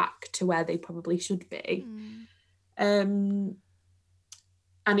back to where they probably should be.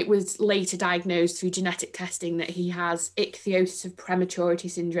 and it was later diagnosed through genetic testing that he has ichthyosis of prematurity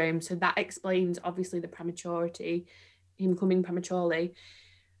syndrome. So that explains obviously the prematurity, him coming prematurely,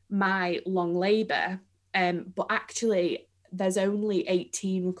 my long labour. But actually, there's only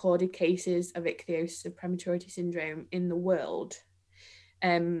 18 recorded cases of ichthyosis of prematurity syndrome in the world.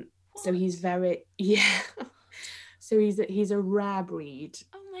 So he's very, yeah. So he's a rare breed.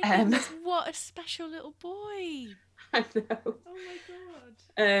 Oh my goodness, what a special little boy. I know. Oh my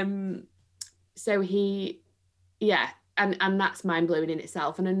God. So he, yeah, and that's mind-blowing in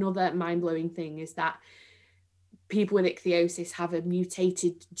itself. And another mind-blowing thing is that people with ichthyosis have a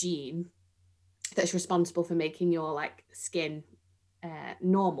mutated gene that's responsible for making your like skin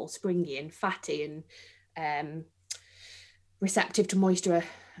normal, springy and fatty and receptive to moisture.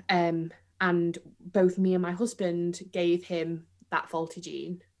 And both me and my husband gave him that faulty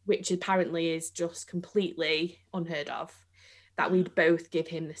gene, which apparently is just completely unheard of, that we'd both give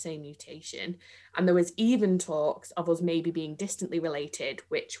him the same mutation. And there was even talks of us maybe being distantly related,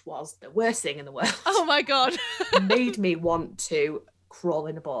 which was the worst thing in the world. Oh my God. Made me want to crawl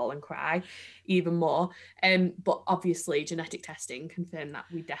in a ball and cry even more. But obviously genetic testing confirmed that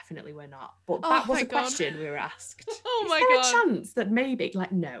we definitely were not. But that was a question we were asked. Oh my God. Is there a chance that maybe,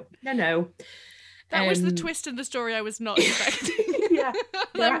 like, no. That was the twist in the story I was not expecting. Yeah,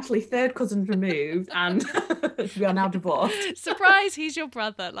 they're actually third cousins removed and we are now divorced. Surprise, he's your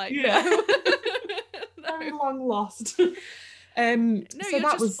brother. Like, yeah. No. Very long lost. No, so you're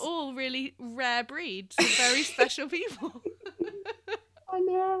that just was all really rare breeds, very special people. I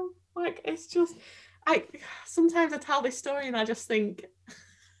know, like, it's just, sometimes I tell this story and I just think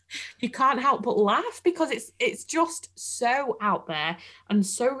you can't help but laugh because it's just so out there and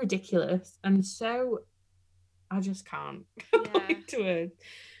so ridiculous and so, I just can't put it to words.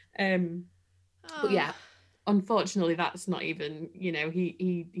 But yeah, unfortunately that's not even, you know,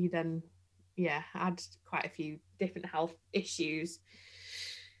 he then had quite a few different health issues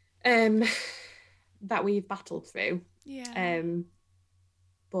that we've battled through.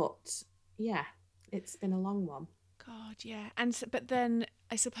 But yeah, it's been a long one. God, yeah. And but then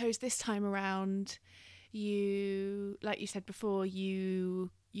I suppose this time around, you, like you said before, you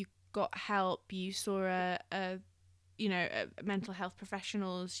got help. You saw a mental health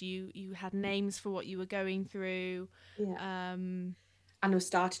professionals. You had names for what you were going through. Yeah. And I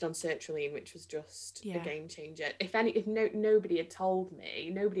started on sertraline, which was just a game changer. If nobody had told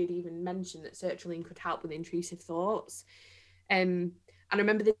me, nobody had even mentioned that sertraline could help with intrusive thoughts. And I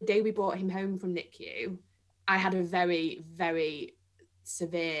remember the day we brought him home from NICU, I had a very, very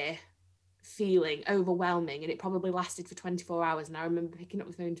severe feeling, overwhelming, and it probably lasted for 24 hours. And I remember picking up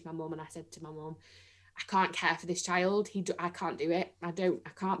the phone to my mum and I said to my mum, I can't care for this child. I can't do it. I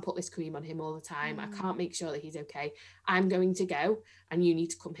can't put this cream on him all the time. I can't make sure that he's okay. I'm going to go and you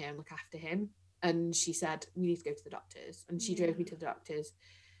need to come here and look after him. And she said, we need to go to the doctors. And she drove me to the doctors.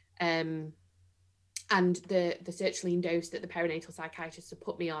 And the sertraline dose that the perinatal psychiatrist had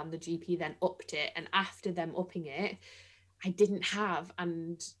put me on, the GP then upped it. And after them upping it, I didn't have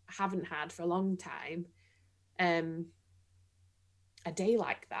and haven't had for a long time a day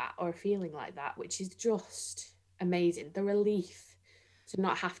like that or a feeling like that, which is just amazing. The relief to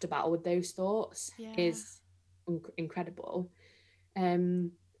not have to battle with those thoughts is incredible.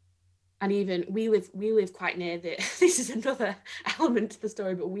 And even we live quite near this is another element to the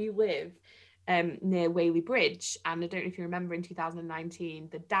story, but we live near Whaley Bridge, and I don't know if you remember in 2019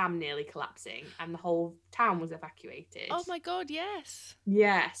 the dam nearly collapsing and the whole town was evacuated. Oh my God, yes.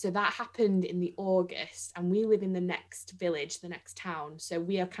 Yeah, so that happened in the August, and we live in the next village, the next town, so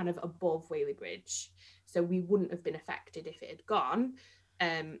we are kind of above Whaley Bridge, so we wouldn't have been affected if it had gone.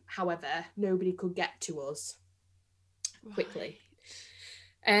 However, nobody could get to us quickly.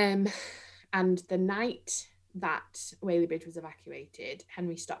 And the night that Whaley Bridge was evacuated,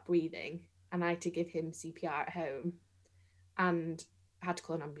 Henry stopped breathing and I had to give him CPR at home and I had to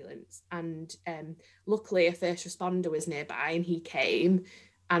call an ambulance. And luckily a first responder was nearby and he came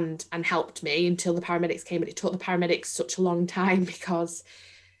and helped me until the paramedics came. But it took the paramedics such a long time because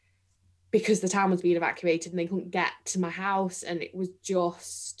the town was being evacuated and they couldn't get to my house, and it was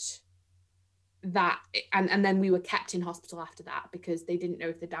just that. And then we were kept in hospital after that because they didn't know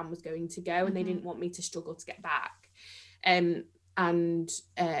if the dam was going to go and they didn't want me to struggle to get back.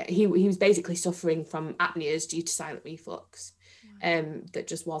 He was basically suffering from apneas due to silent reflux. That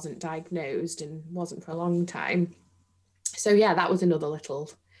just wasn't diagnosed and wasn't for a long time. So yeah, that was another little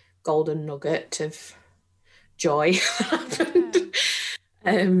golden nugget of joy.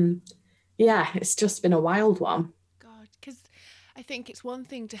 Yeah, it's just been a wild one. God, because I think it's one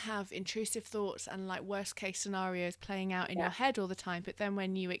thing to have intrusive thoughts and like worst case scenarios playing out in your Yeah. head all the time, but then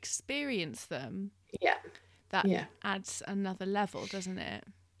when you experience them, Yeah. that Yeah. adds another level, doesn't it?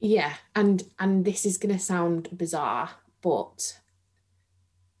 Yeah. And this is going to sound bizarre, but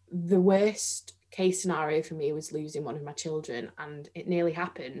the worst case scenario for me was losing one of my children, and it nearly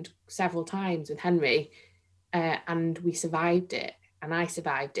happened several times with Henry, and we survived it, and I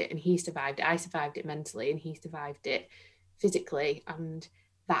survived it, and he survived it. I survived it mentally, and he survived it physically, and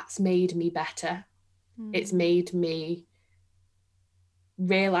that's made me better. It's made me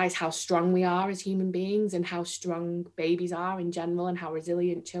realize how strong we are as human beings, and how strong babies are in general, and how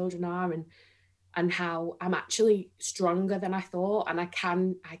resilient children are, and how I'm actually stronger than I thought, and I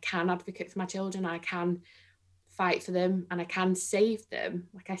can advocate for my children, I can fight for them, and I can save them,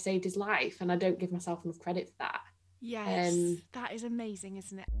 like I saved his life, and I don't give myself enough credit for that. Yes, that is amazing,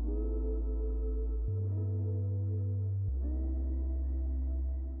 isn't it?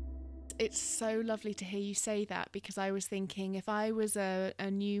 It's so lovely to hear you say that, because I was thinking if I was a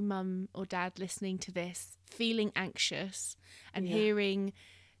new mum or dad listening to this, feeling anxious and hearing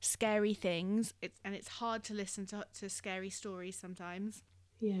scary things, it's hard to listen to scary stories sometimes.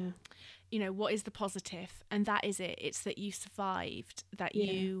 Yeah. You know, what is the positive? And that is it. It's that you survived, that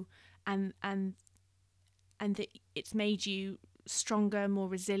Yeah. you and that it's made you stronger, more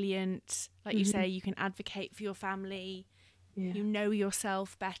resilient. Like you say, you can advocate for your family. Yeah. You know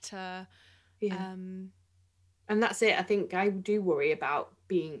yourself better. Yeah. And that's it. I think I do worry about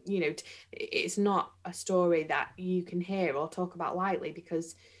being, it's not a story that you can hear or talk about lightly,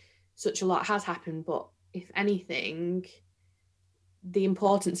 because such a lot has happened. But if anything, the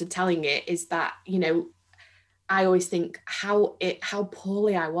importance of telling it is that, I always think how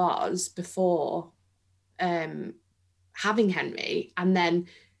poorly I was before having Henry. And then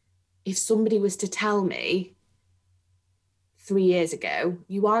if somebody was to tell me 3 years ago,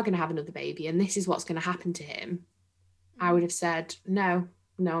 you are going to have another baby and this is what's going to happen to him, I would have said, no,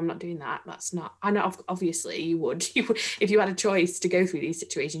 I'm not doing that. That's not, I know obviously you would, if you had a choice to go through these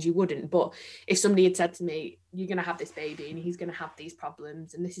situations, you wouldn't. But if somebody had said to me, you're going to have this baby and he's going to have these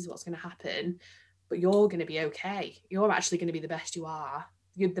problems and this is what's going to happen, but you're going to be okay. You're actually going to be the best you are.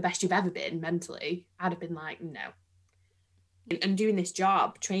 You're the best you've ever been mentally. I'd have been like, no. And doing this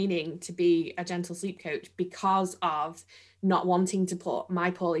job, training to be a gentle sleep coach because of not wanting to put my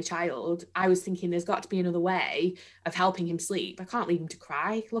poorly child, I was thinking there's got to be another way of helping him sleep. I can't leave him to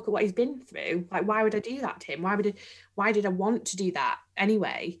cry. Look at what he's been through. Like, why would I do that to him? Why did I want to do that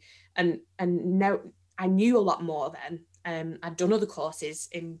anyway? And no, I knew a lot more then. I'd done other courses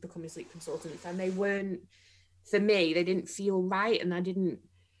in becoming sleep consultants, and they weren't, for me, they didn't feel right, and I didn't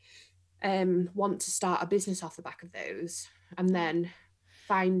want to start a business off the back of those. And then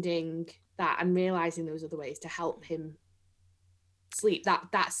finding that and realizing there was other ways to help him sleep,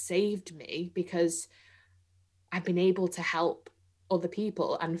 that saved me, because I've been able to help other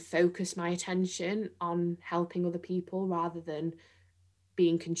people and focus my attention on helping other people rather than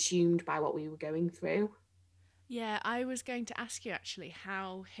being consumed by what we were going through. Yeah, I was going to ask you actually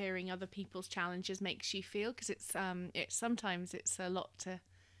how hearing other people's challenges makes you feel, because it's sometimes it's a lot to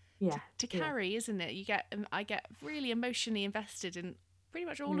carry, isn't it? I get really emotionally invested in pretty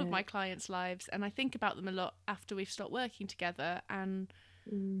much all of my clients' lives, and I think about them a lot after we've stopped working together. And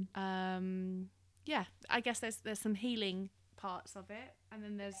yeah, I guess there's some healing parts of it, and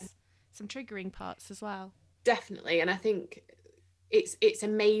then there's some triggering parts as well. Definitely. And I think it's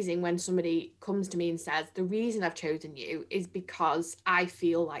amazing when somebody comes to me and says, the reason I've chosen you is because I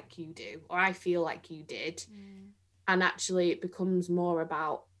feel like you do, or I feel like you did. And actually it becomes more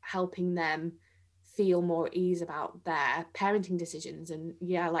about helping them feel more ease about their parenting decisions. And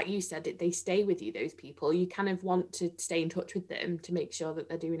yeah, like you said, they stay with you, those people. You kind of want to stay in touch with them to make sure that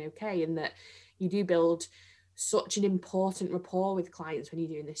they're doing okay, and that you do build such an important rapport with clients when you're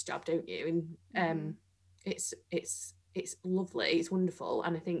doing this job, don't you? And it's lovely, it's wonderful.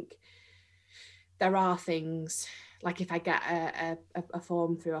 And I think there are things, like if I get a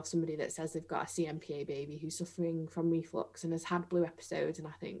form through of somebody that says they've got a CMPA baby who's suffering from reflux and has had blue episodes, and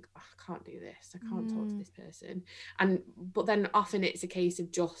I think, oh, I can't do this, I can't talk to this person. But then often it's a case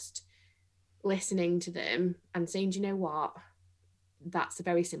of just listening to them and saying, do you know what, that's a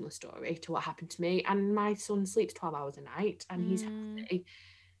very similar story to what happened to me, and my son sleeps 12 hours a night and he's healthy,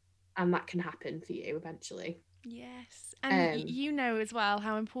 and that can happen for you eventually. Yes, and you know as well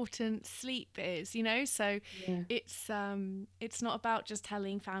how important sleep is, you know, so Yeah. it's not about just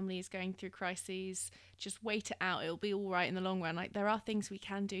telling families going through crises, just wait it out, it'll be all right in the long run. Like, there are things we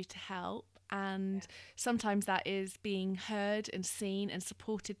can do to help, And sometimes that is being heard and seen and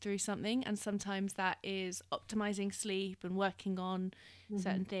supported through something, and sometimes that is optimizing sleep and working on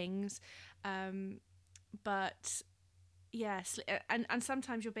certain things. But yes, and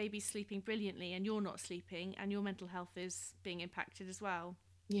sometimes your baby's sleeping brilliantly and you're not sleeping, and your mental health is being impacted as well.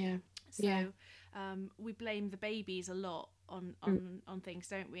 Yeah. So we blame the babies a lot on things,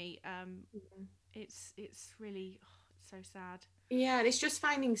 don't we? It's really it's so sad. Yeah, and it's just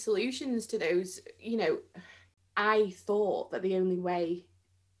finding solutions to those. I thought that the only way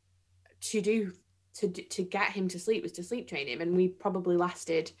to get him to sleep was to sleep train him, and we probably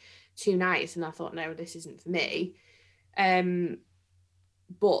lasted 2 nights, and I thought, no, this isn't for me.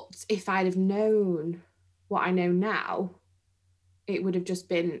 But if I'd have known what I know now, it would have just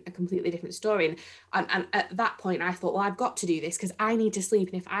been a completely different story. And at that point, I thought, well, I've got to do this because I need to sleep.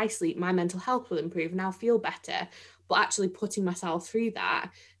 And if I sleep, my mental health will improve and I'll feel better. But actually putting myself through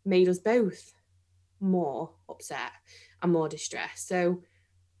that made us both more upset and more distressed. So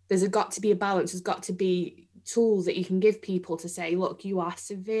there's got to be a balance. There's got to be tools that you can give people to say, look, you are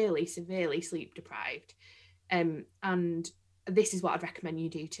severely, severely sleep deprived. And this is what I'd recommend you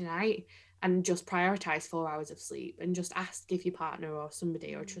do tonight, and just prioritize 4 hours of sleep, and just ask if your partner or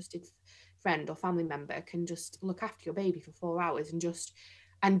somebody or a trusted friend or family member can just look after your baby for 4 hours,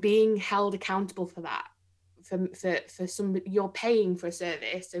 and being held accountable for that. For somebody, you're paying for a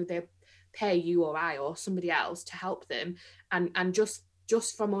service, so they pay you or I or somebody else to help them, and just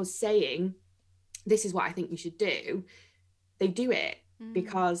from us saying, this is what I think you should do, they do it.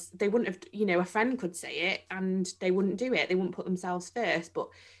 Because they wouldn't have, a friend could say it and they wouldn't do it. They wouldn't put themselves first. But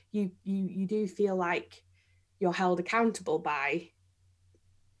you do feel like you're held accountable by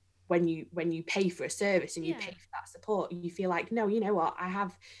when you pay for a service and you pay for that support. You feel like, no, you know what, I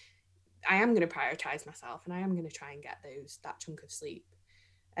am going to prioritize myself, and I am going to try and get that chunk of sleep.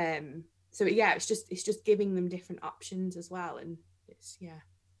 So it's just giving them different options as well, and it's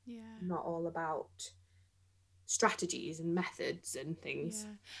not all about strategies and methods and things.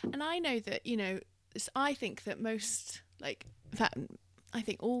 And I know that I think that most, like, in fact, I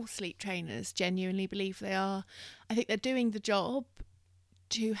think all sleep trainers genuinely believe they are. I think they're doing the job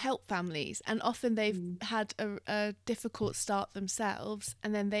to help families, and often they've had a difficult start themselves,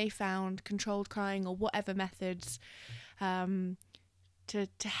 and then they found controlled crying or whatever methods to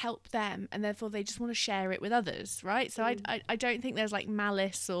help them, and therefore they just want to share it with others, right? So I don't think there's like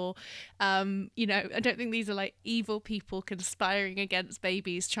malice or I don't think these are like evil people conspiring against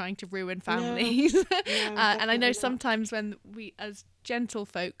babies trying to ruin families. No, and I know sometimes when we as gentle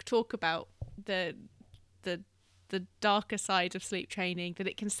folk talk about the darker side of sleep training, that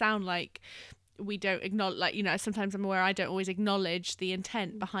it can sound like we don't acknowledge, like, sometimes I'm aware I don't always acknowledge the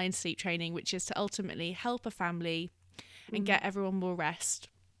intent behind sleep training, which is to ultimately help a family and get everyone more rest.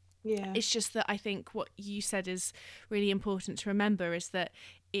 It's just that I think what you said is really important to remember, is that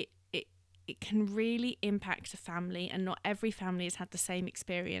it can really impact a family, and not every family has had the same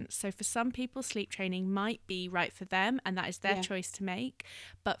experience. So for some people, sleep training might be right for them, and that is their choice to make.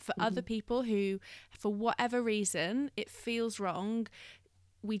 But for other people who, for whatever reason, it feels wrong,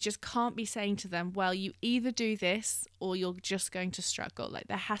 we just can't be saying to them, well, you either do this or you're just going to struggle. Like,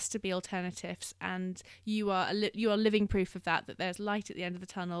 there has to be alternatives, and you are living proof of that there's light at the end of the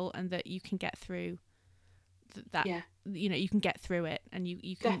tunnel, and that you can get through that. You can get through it, and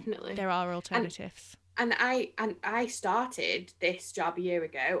you can. Definitely. There are alternatives. And I started this job a year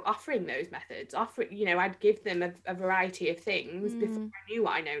ago offering those methods. I'd give them a variety of things before I knew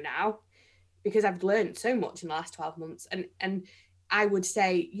what I know now, because I've learned so much in the last 12 months. And I would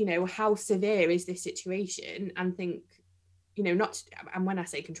say, how severe is this situation? And think, not, and when I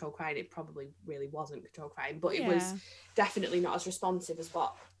say control crying, it probably really wasn't control crying, but it was definitely not as responsive as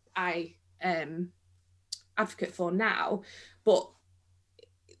what I advocate for now. But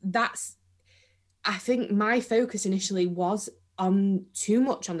I think my focus initially was on too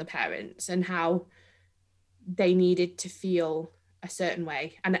much on the parents and how they needed to feel a certain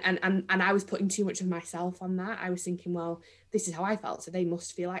way, and I was putting too much of myself on that. I was thinking, well, this is how I felt, so they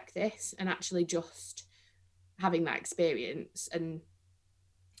must feel like this. And actually just having that experience and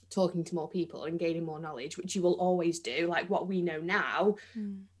talking to more people and gaining more knowledge, which you will always do, like what we know now,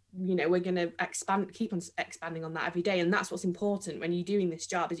 we're going to keep on expanding on that every day. And that's what's important when you're doing this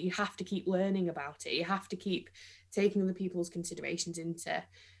job, is you have to keep learning about it. You have to keep taking other people's considerations into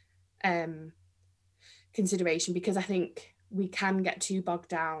consideration, because I think we can get too bogged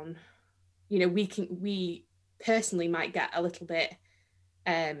down. We personally might get a little bit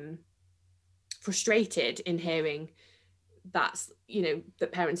frustrated in hearing that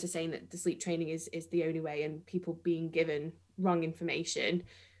parents are saying that the sleep training is the only way, and people being given wrong information.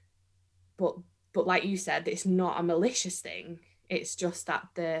 but like you said, it's not a malicious thing. It's just that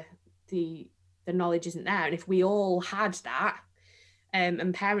the knowledge isn't there. And if we all had that,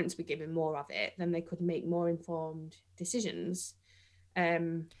 and parents were given more of it, then they could make more informed decisions.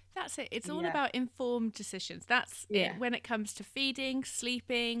 That's it. It's all about informed decisions. That's it. When it comes to feeding,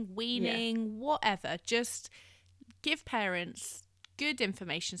 sleeping, weaning, whatever, just give parents good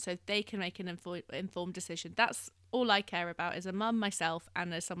information so they can make an informed decision. That's all I care about as a mum myself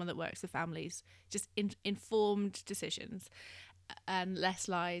and as someone that works with families. Just informed decisions and less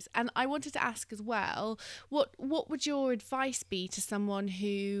lies. And I wanted to ask as well, what would your advice be to someone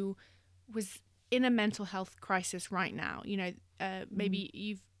who was in a mental health crisis right now? You know,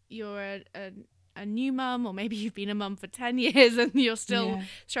 maybe you're a new mum, or maybe you've been a mum for 10 years and you're still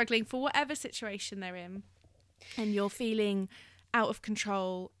struggling for whatever situation they're in, and you're feeling out of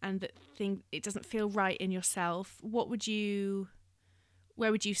control and that it doesn't feel right in yourself. Where would you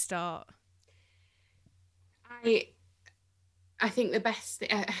start? I think the best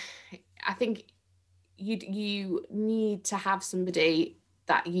I think you need to have somebody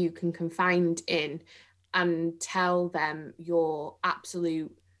that you can confide in and tell them your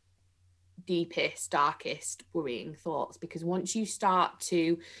absolute deepest, darkest, worrying thoughts, because once you start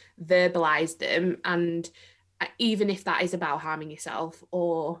to verbalize them, and even if that is about harming yourself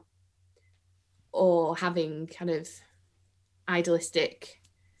or having kind of idealistic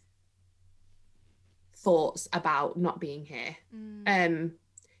thoughts about not being here,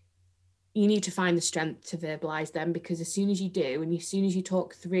 you need to find the strength to verbalize them, because as soon as you do, and as soon as you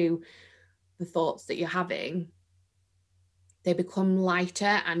talk through the thoughts that you're having, they become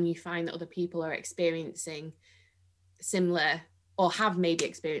lighter, and you find that other people are experiencing similar, or have maybe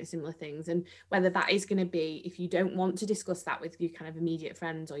experienced similar things. And whether that is going to be, if you don't want to discuss that with your kind of immediate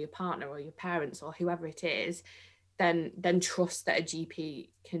friends or your partner or your parents or whoever it is, then trust that a GP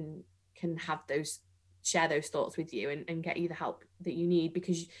can share those thoughts with you and get you the help that you need,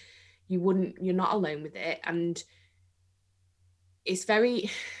 because you're not alone with it. And it's very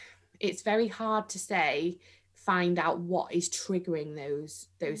hard to say, find out what is triggering those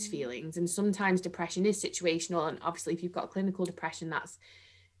feelings. And sometimes depression is situational, and obviously if you've got clinical depression, that's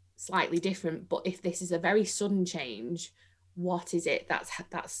slightly different. But if this is a very sudden change, what is it that's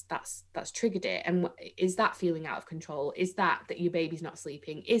triggered it? And is that feeling out of control? Is that your baby's not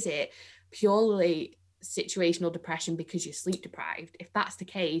sleeping? Is it purely situational depression because you're sleep deprived? If that's the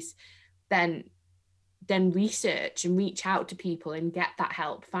case, then research and reach out to people and get that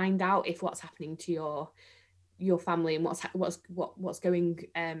help. Find out if what's happening to your family and what's happening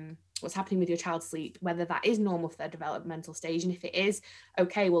with your child's sleep, whether that is normal for their developmental stage. And if it is,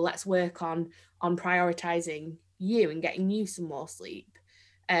 okay, well, let's work on prioritizing you and getting you some more sleep.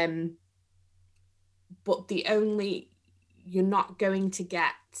 But you're not going to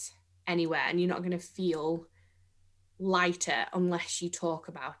get anywhere, and you're not going to feel lighter unless you talk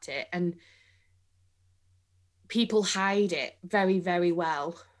about it. And people hide it very, very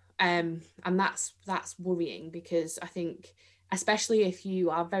well. And that's worrying, because I think, especially if you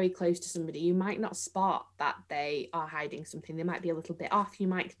are very close to somebody, you might not spot that they are hiding something. They might be a little bit off. You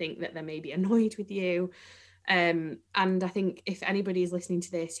might think that they're maybe annoyed with you. And I think if anybody is listening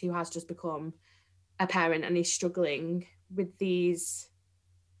to this who has just become a parent and is struggling with these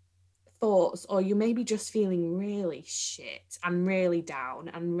thoughts, or you may be just feeling really shit and really down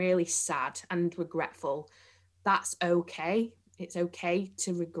and really sad and regretful, that's okay. It's okay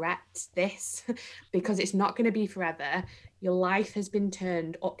to regret this because it's not going to be forever. Your life has been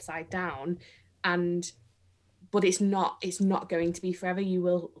turned upside down, but it's not going to be forever. You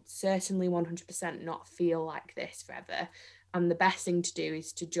will certainly 100% not feel like this forever. And the best thing to do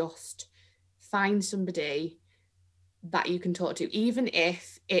is to just find somebody that you can talk to, even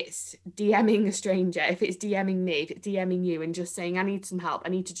if it's DMing a stranger, if it's DMing me, if it's DMing you, and just saying, I need some help, I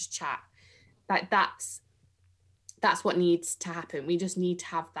need to just chat. That's what needs to happen. We just need to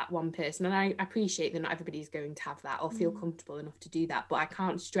have that one person. And I appreciate that not everybody's going to have that or feel comfortable enough to do that, but I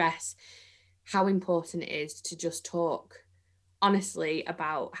can't stress how important it is to just talk honestly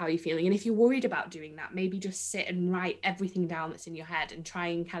about how you're feeling. And if you're worried about doing that, maybe just sit and write everything down that's in your head and try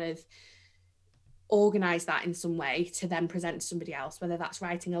and kind of organize that in some way to then present to somebody else, whether that's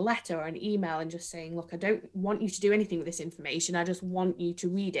writing a letter or an email and just saying, look, I don't want you to do anything with this information. I just want you to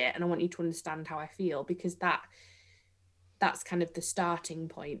read it and I want you to understand how I feel, because that's kind of the starting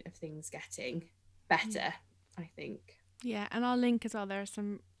point of things getting better, I think. Yeah, and I'll link as well. There are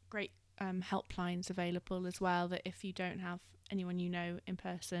some great helplines available as well, that if you don't have anyone you know in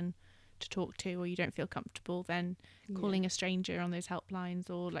person to talk to, or you don't feel comfortable, then calling a stranger on those helplines,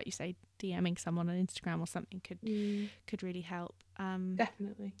 or like you say, DMing someone on Instagram or something could really help.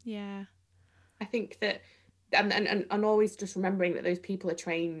 Definitely. Yeah. I think that, and always just remembering that those people are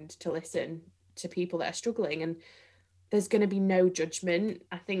trained to listen to people that are struggling, and there's going to be no judgment.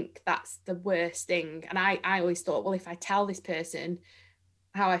 I think that's the worst thing. And I always thought, well, if I tell this person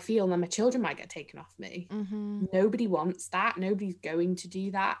how I feel, then my children might get taken off me. Mm-hmm. Nobody wants that. Nobody's going to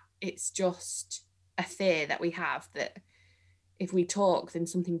do that. It's just a fear that we have that if we talk, then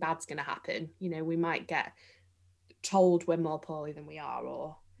something bad's going to happen. You know, we might get told we're more poorly than we are,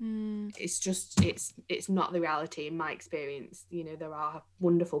 or it's just it's not the reality in my experience. You know, there are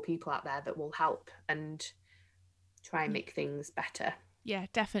wonderful people out there that will help and try and make things better. Yeah,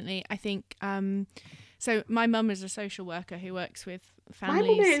 definitely. I think so my mum is a social worker who works with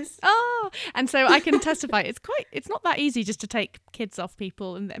families. My mum is. Oh, and so I can testify it's not that easy just to take kids off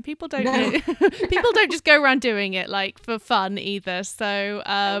people, and people don't people don't just go around doing it like for fun either. So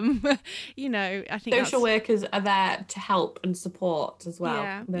you know, I think social workers are there to help and support as well.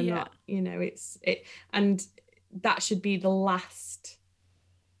 Yeah, they're not, you know, it and that should be the last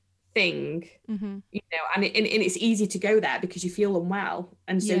thing, you know, and it's easy to go there because you feel unwell,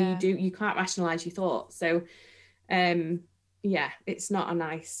 and so you can't rationalize your thoughts. So yeah, it's not a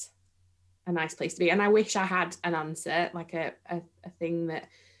nice place to be. And I wish I had an answer, like a thing that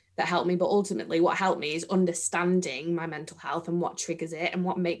helped me, but ultimately what helped me is understanding my mental health and what triggers it and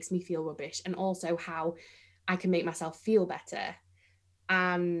what makes me feel rubbish, and also how I can make myself feel better,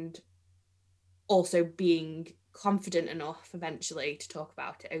 and also being confident enough eventually to talk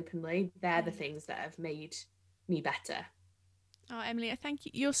about it openly. They're the things that have made me better. Oh, Emily, I thank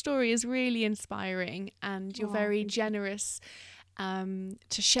you. Your story is really inspiring, and you're very generous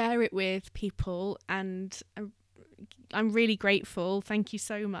to share it with people, and I'm really grateful. Thank you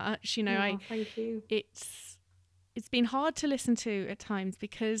so much. You know, thank you. It's been hard to listen to at times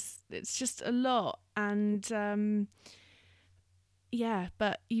because it's just a lot, and yeah,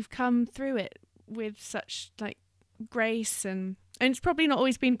 but you've come through it with such like grace, and it's probably not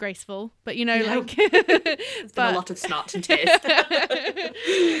always been graceful, but you know, like it's been a lot of snot and tears.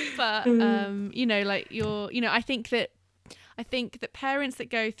 But you know, like you know, I think that parents that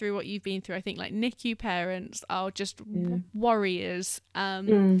go through what you've been through, I think like NICU parents are just warriors,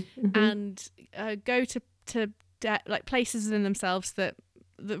 and go to like places within themselves that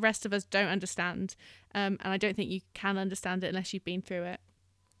the rest of us don't understand, and I don't think you can understand it unless you've been through it.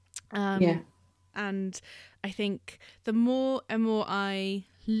 And I think the more and more I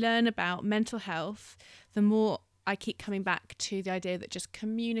learn about mental health, the more I keep coming back to the idea that just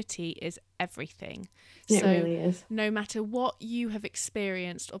community is everything. It really is. No matter what you have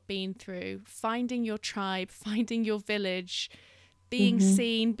experienced or been through, finding your tribe, finding your village, being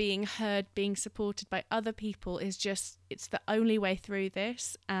seen, being heard, being supported by other people is just, it's the only way through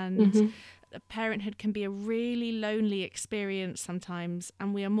this. And parenthood can be a really lonely experience sometimes,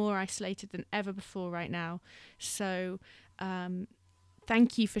 and we are more isolated than ever before right now. So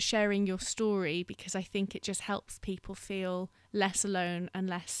thank you for sharing your story, because I think it just helps people feel less alone and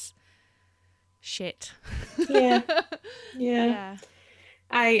less shit. Yeah.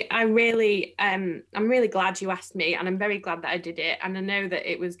 I really I'm really glad you asked me, and I'm very glad that I did it. And I know that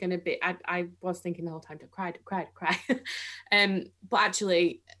it was going to be, I was thinking the whole time to cry. But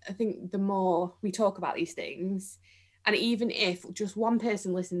actually I think the more we talk about these things, and even if just one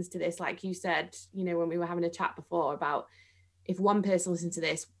person listens to this, like you said, you know, when we were having a chat before about if one person listens to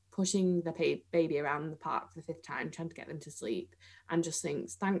this, pushing the baby around the park for the 5th time, trying to get them to sleep, and just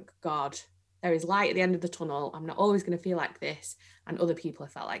thinks, thank God there is light at the end of the tunnel. I'm not always going to feel like this, and other people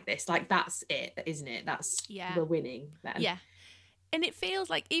have felt like this. Like, that's it, isn't it? That's, we're winning then. Yeah. And it feels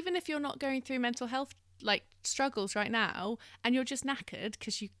like even if you're not going through mental health like struggles right now, and you're just knackered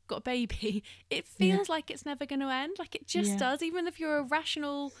because you've got a baby, it feels like it's never going to end. Like, it just does. Even if you're a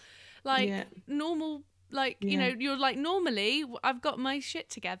rational, like normal, like, you know, you're like, normally I've got my shit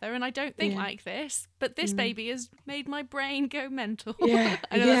together and I don't think like this, but this baby has made my brain go mental. I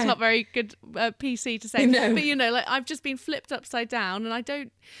know that's not very good PC to say, but you know, like, I've just been flipped upside down,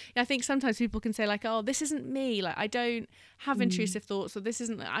 and I think sometimes people can say like, oh, this isn't me, like I don't have intrusive thoughts, or this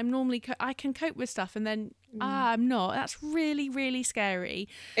isn't, I'm normally I can cope with stuff, and then I'm not. That's really, really scary.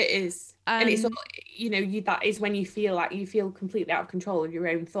 It is. And it's all, you know, that is when you feel like you feel completely out of control of your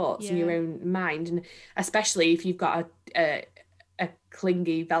own thoughts and your own mind, and especially if you've got a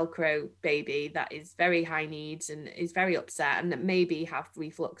clingy Velcro baby that is very high needs and is very upset, and that maybe have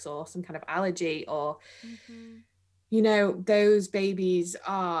reflux or some kind of allergy, or you know, those babies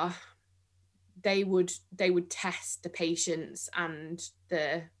are, they would test the patience, and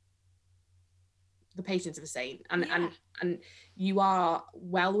the patience of a saint, and you are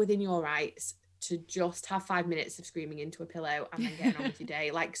well within your rights to just have 5 minutes of screaming into a pillow and then getting on with your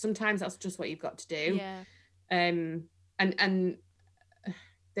day. Like sometimes that's just what you've got to do. Yeah. And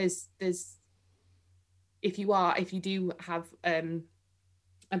there's if you do have a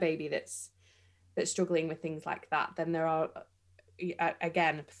baby that's struggling with things like that, then there are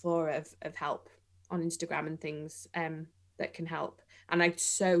again a plethora of help on Instagram and things that can help. And I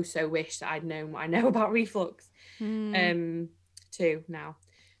so wish that I'd known what I know about reflux too now.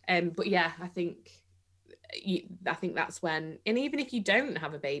 But yeah, I think that's when, and even if you don't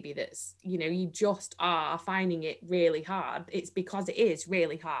have a baby that's, you know, you just are finding it really hard, it's because it is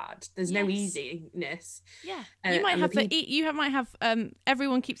really hard. There's no easiness. Yeah, you might have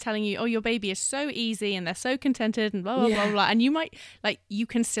everyone keeps telling you, oh, your baby is so easy and they're so contented and blah blah blah blah, and you might, like, you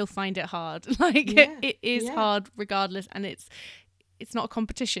can still find it hard. Like it is hard regardless, and it's not a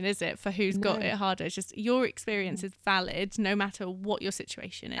competition, is it, for who's got it harder? It's just your experience is valid no matter what your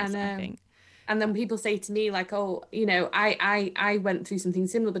situation is. I think. And then people say to me, like, oh, you know, I went through something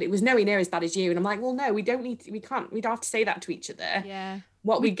similar, but it was nowhere near as bad as you. And I'm like, well, no, we don't have to say that to each other. Yeah.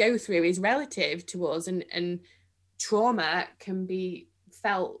 What we go through is relative to us, and trauma can be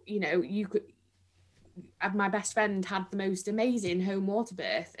felt, you know, my best friend had the most amazing home water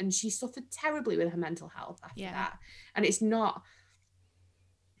birth, and she suffered terribly with her mental health after that. And it's not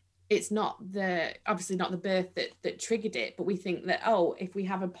obviously not the birth that triggered it, but we think that, oh, if we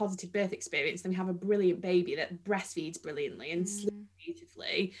have a positive birth experience, then we have a brilliant baby that breastfeeds brilliantly and sleeps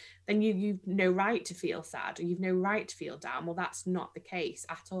beautifully, then you've no right to feel sad, or you've no right to feel down. Well, that's not the case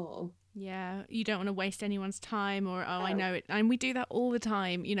at all. Yeah, you don't want to waste anyone's time, or I know it, and we do that all the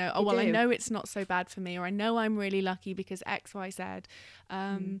time, you know. Oh, well, I know it's not so bad for me, or I know I'm really lucky because X, Y, Z.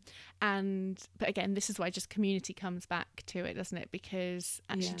 But again, this is why just community comes back to it, doesn't it? Because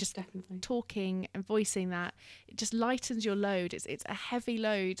actually just talking and voicing that, it just lightens your load. It's a heavy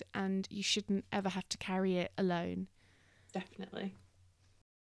load, and you shouldn't ever have to carry it alone. Definitely.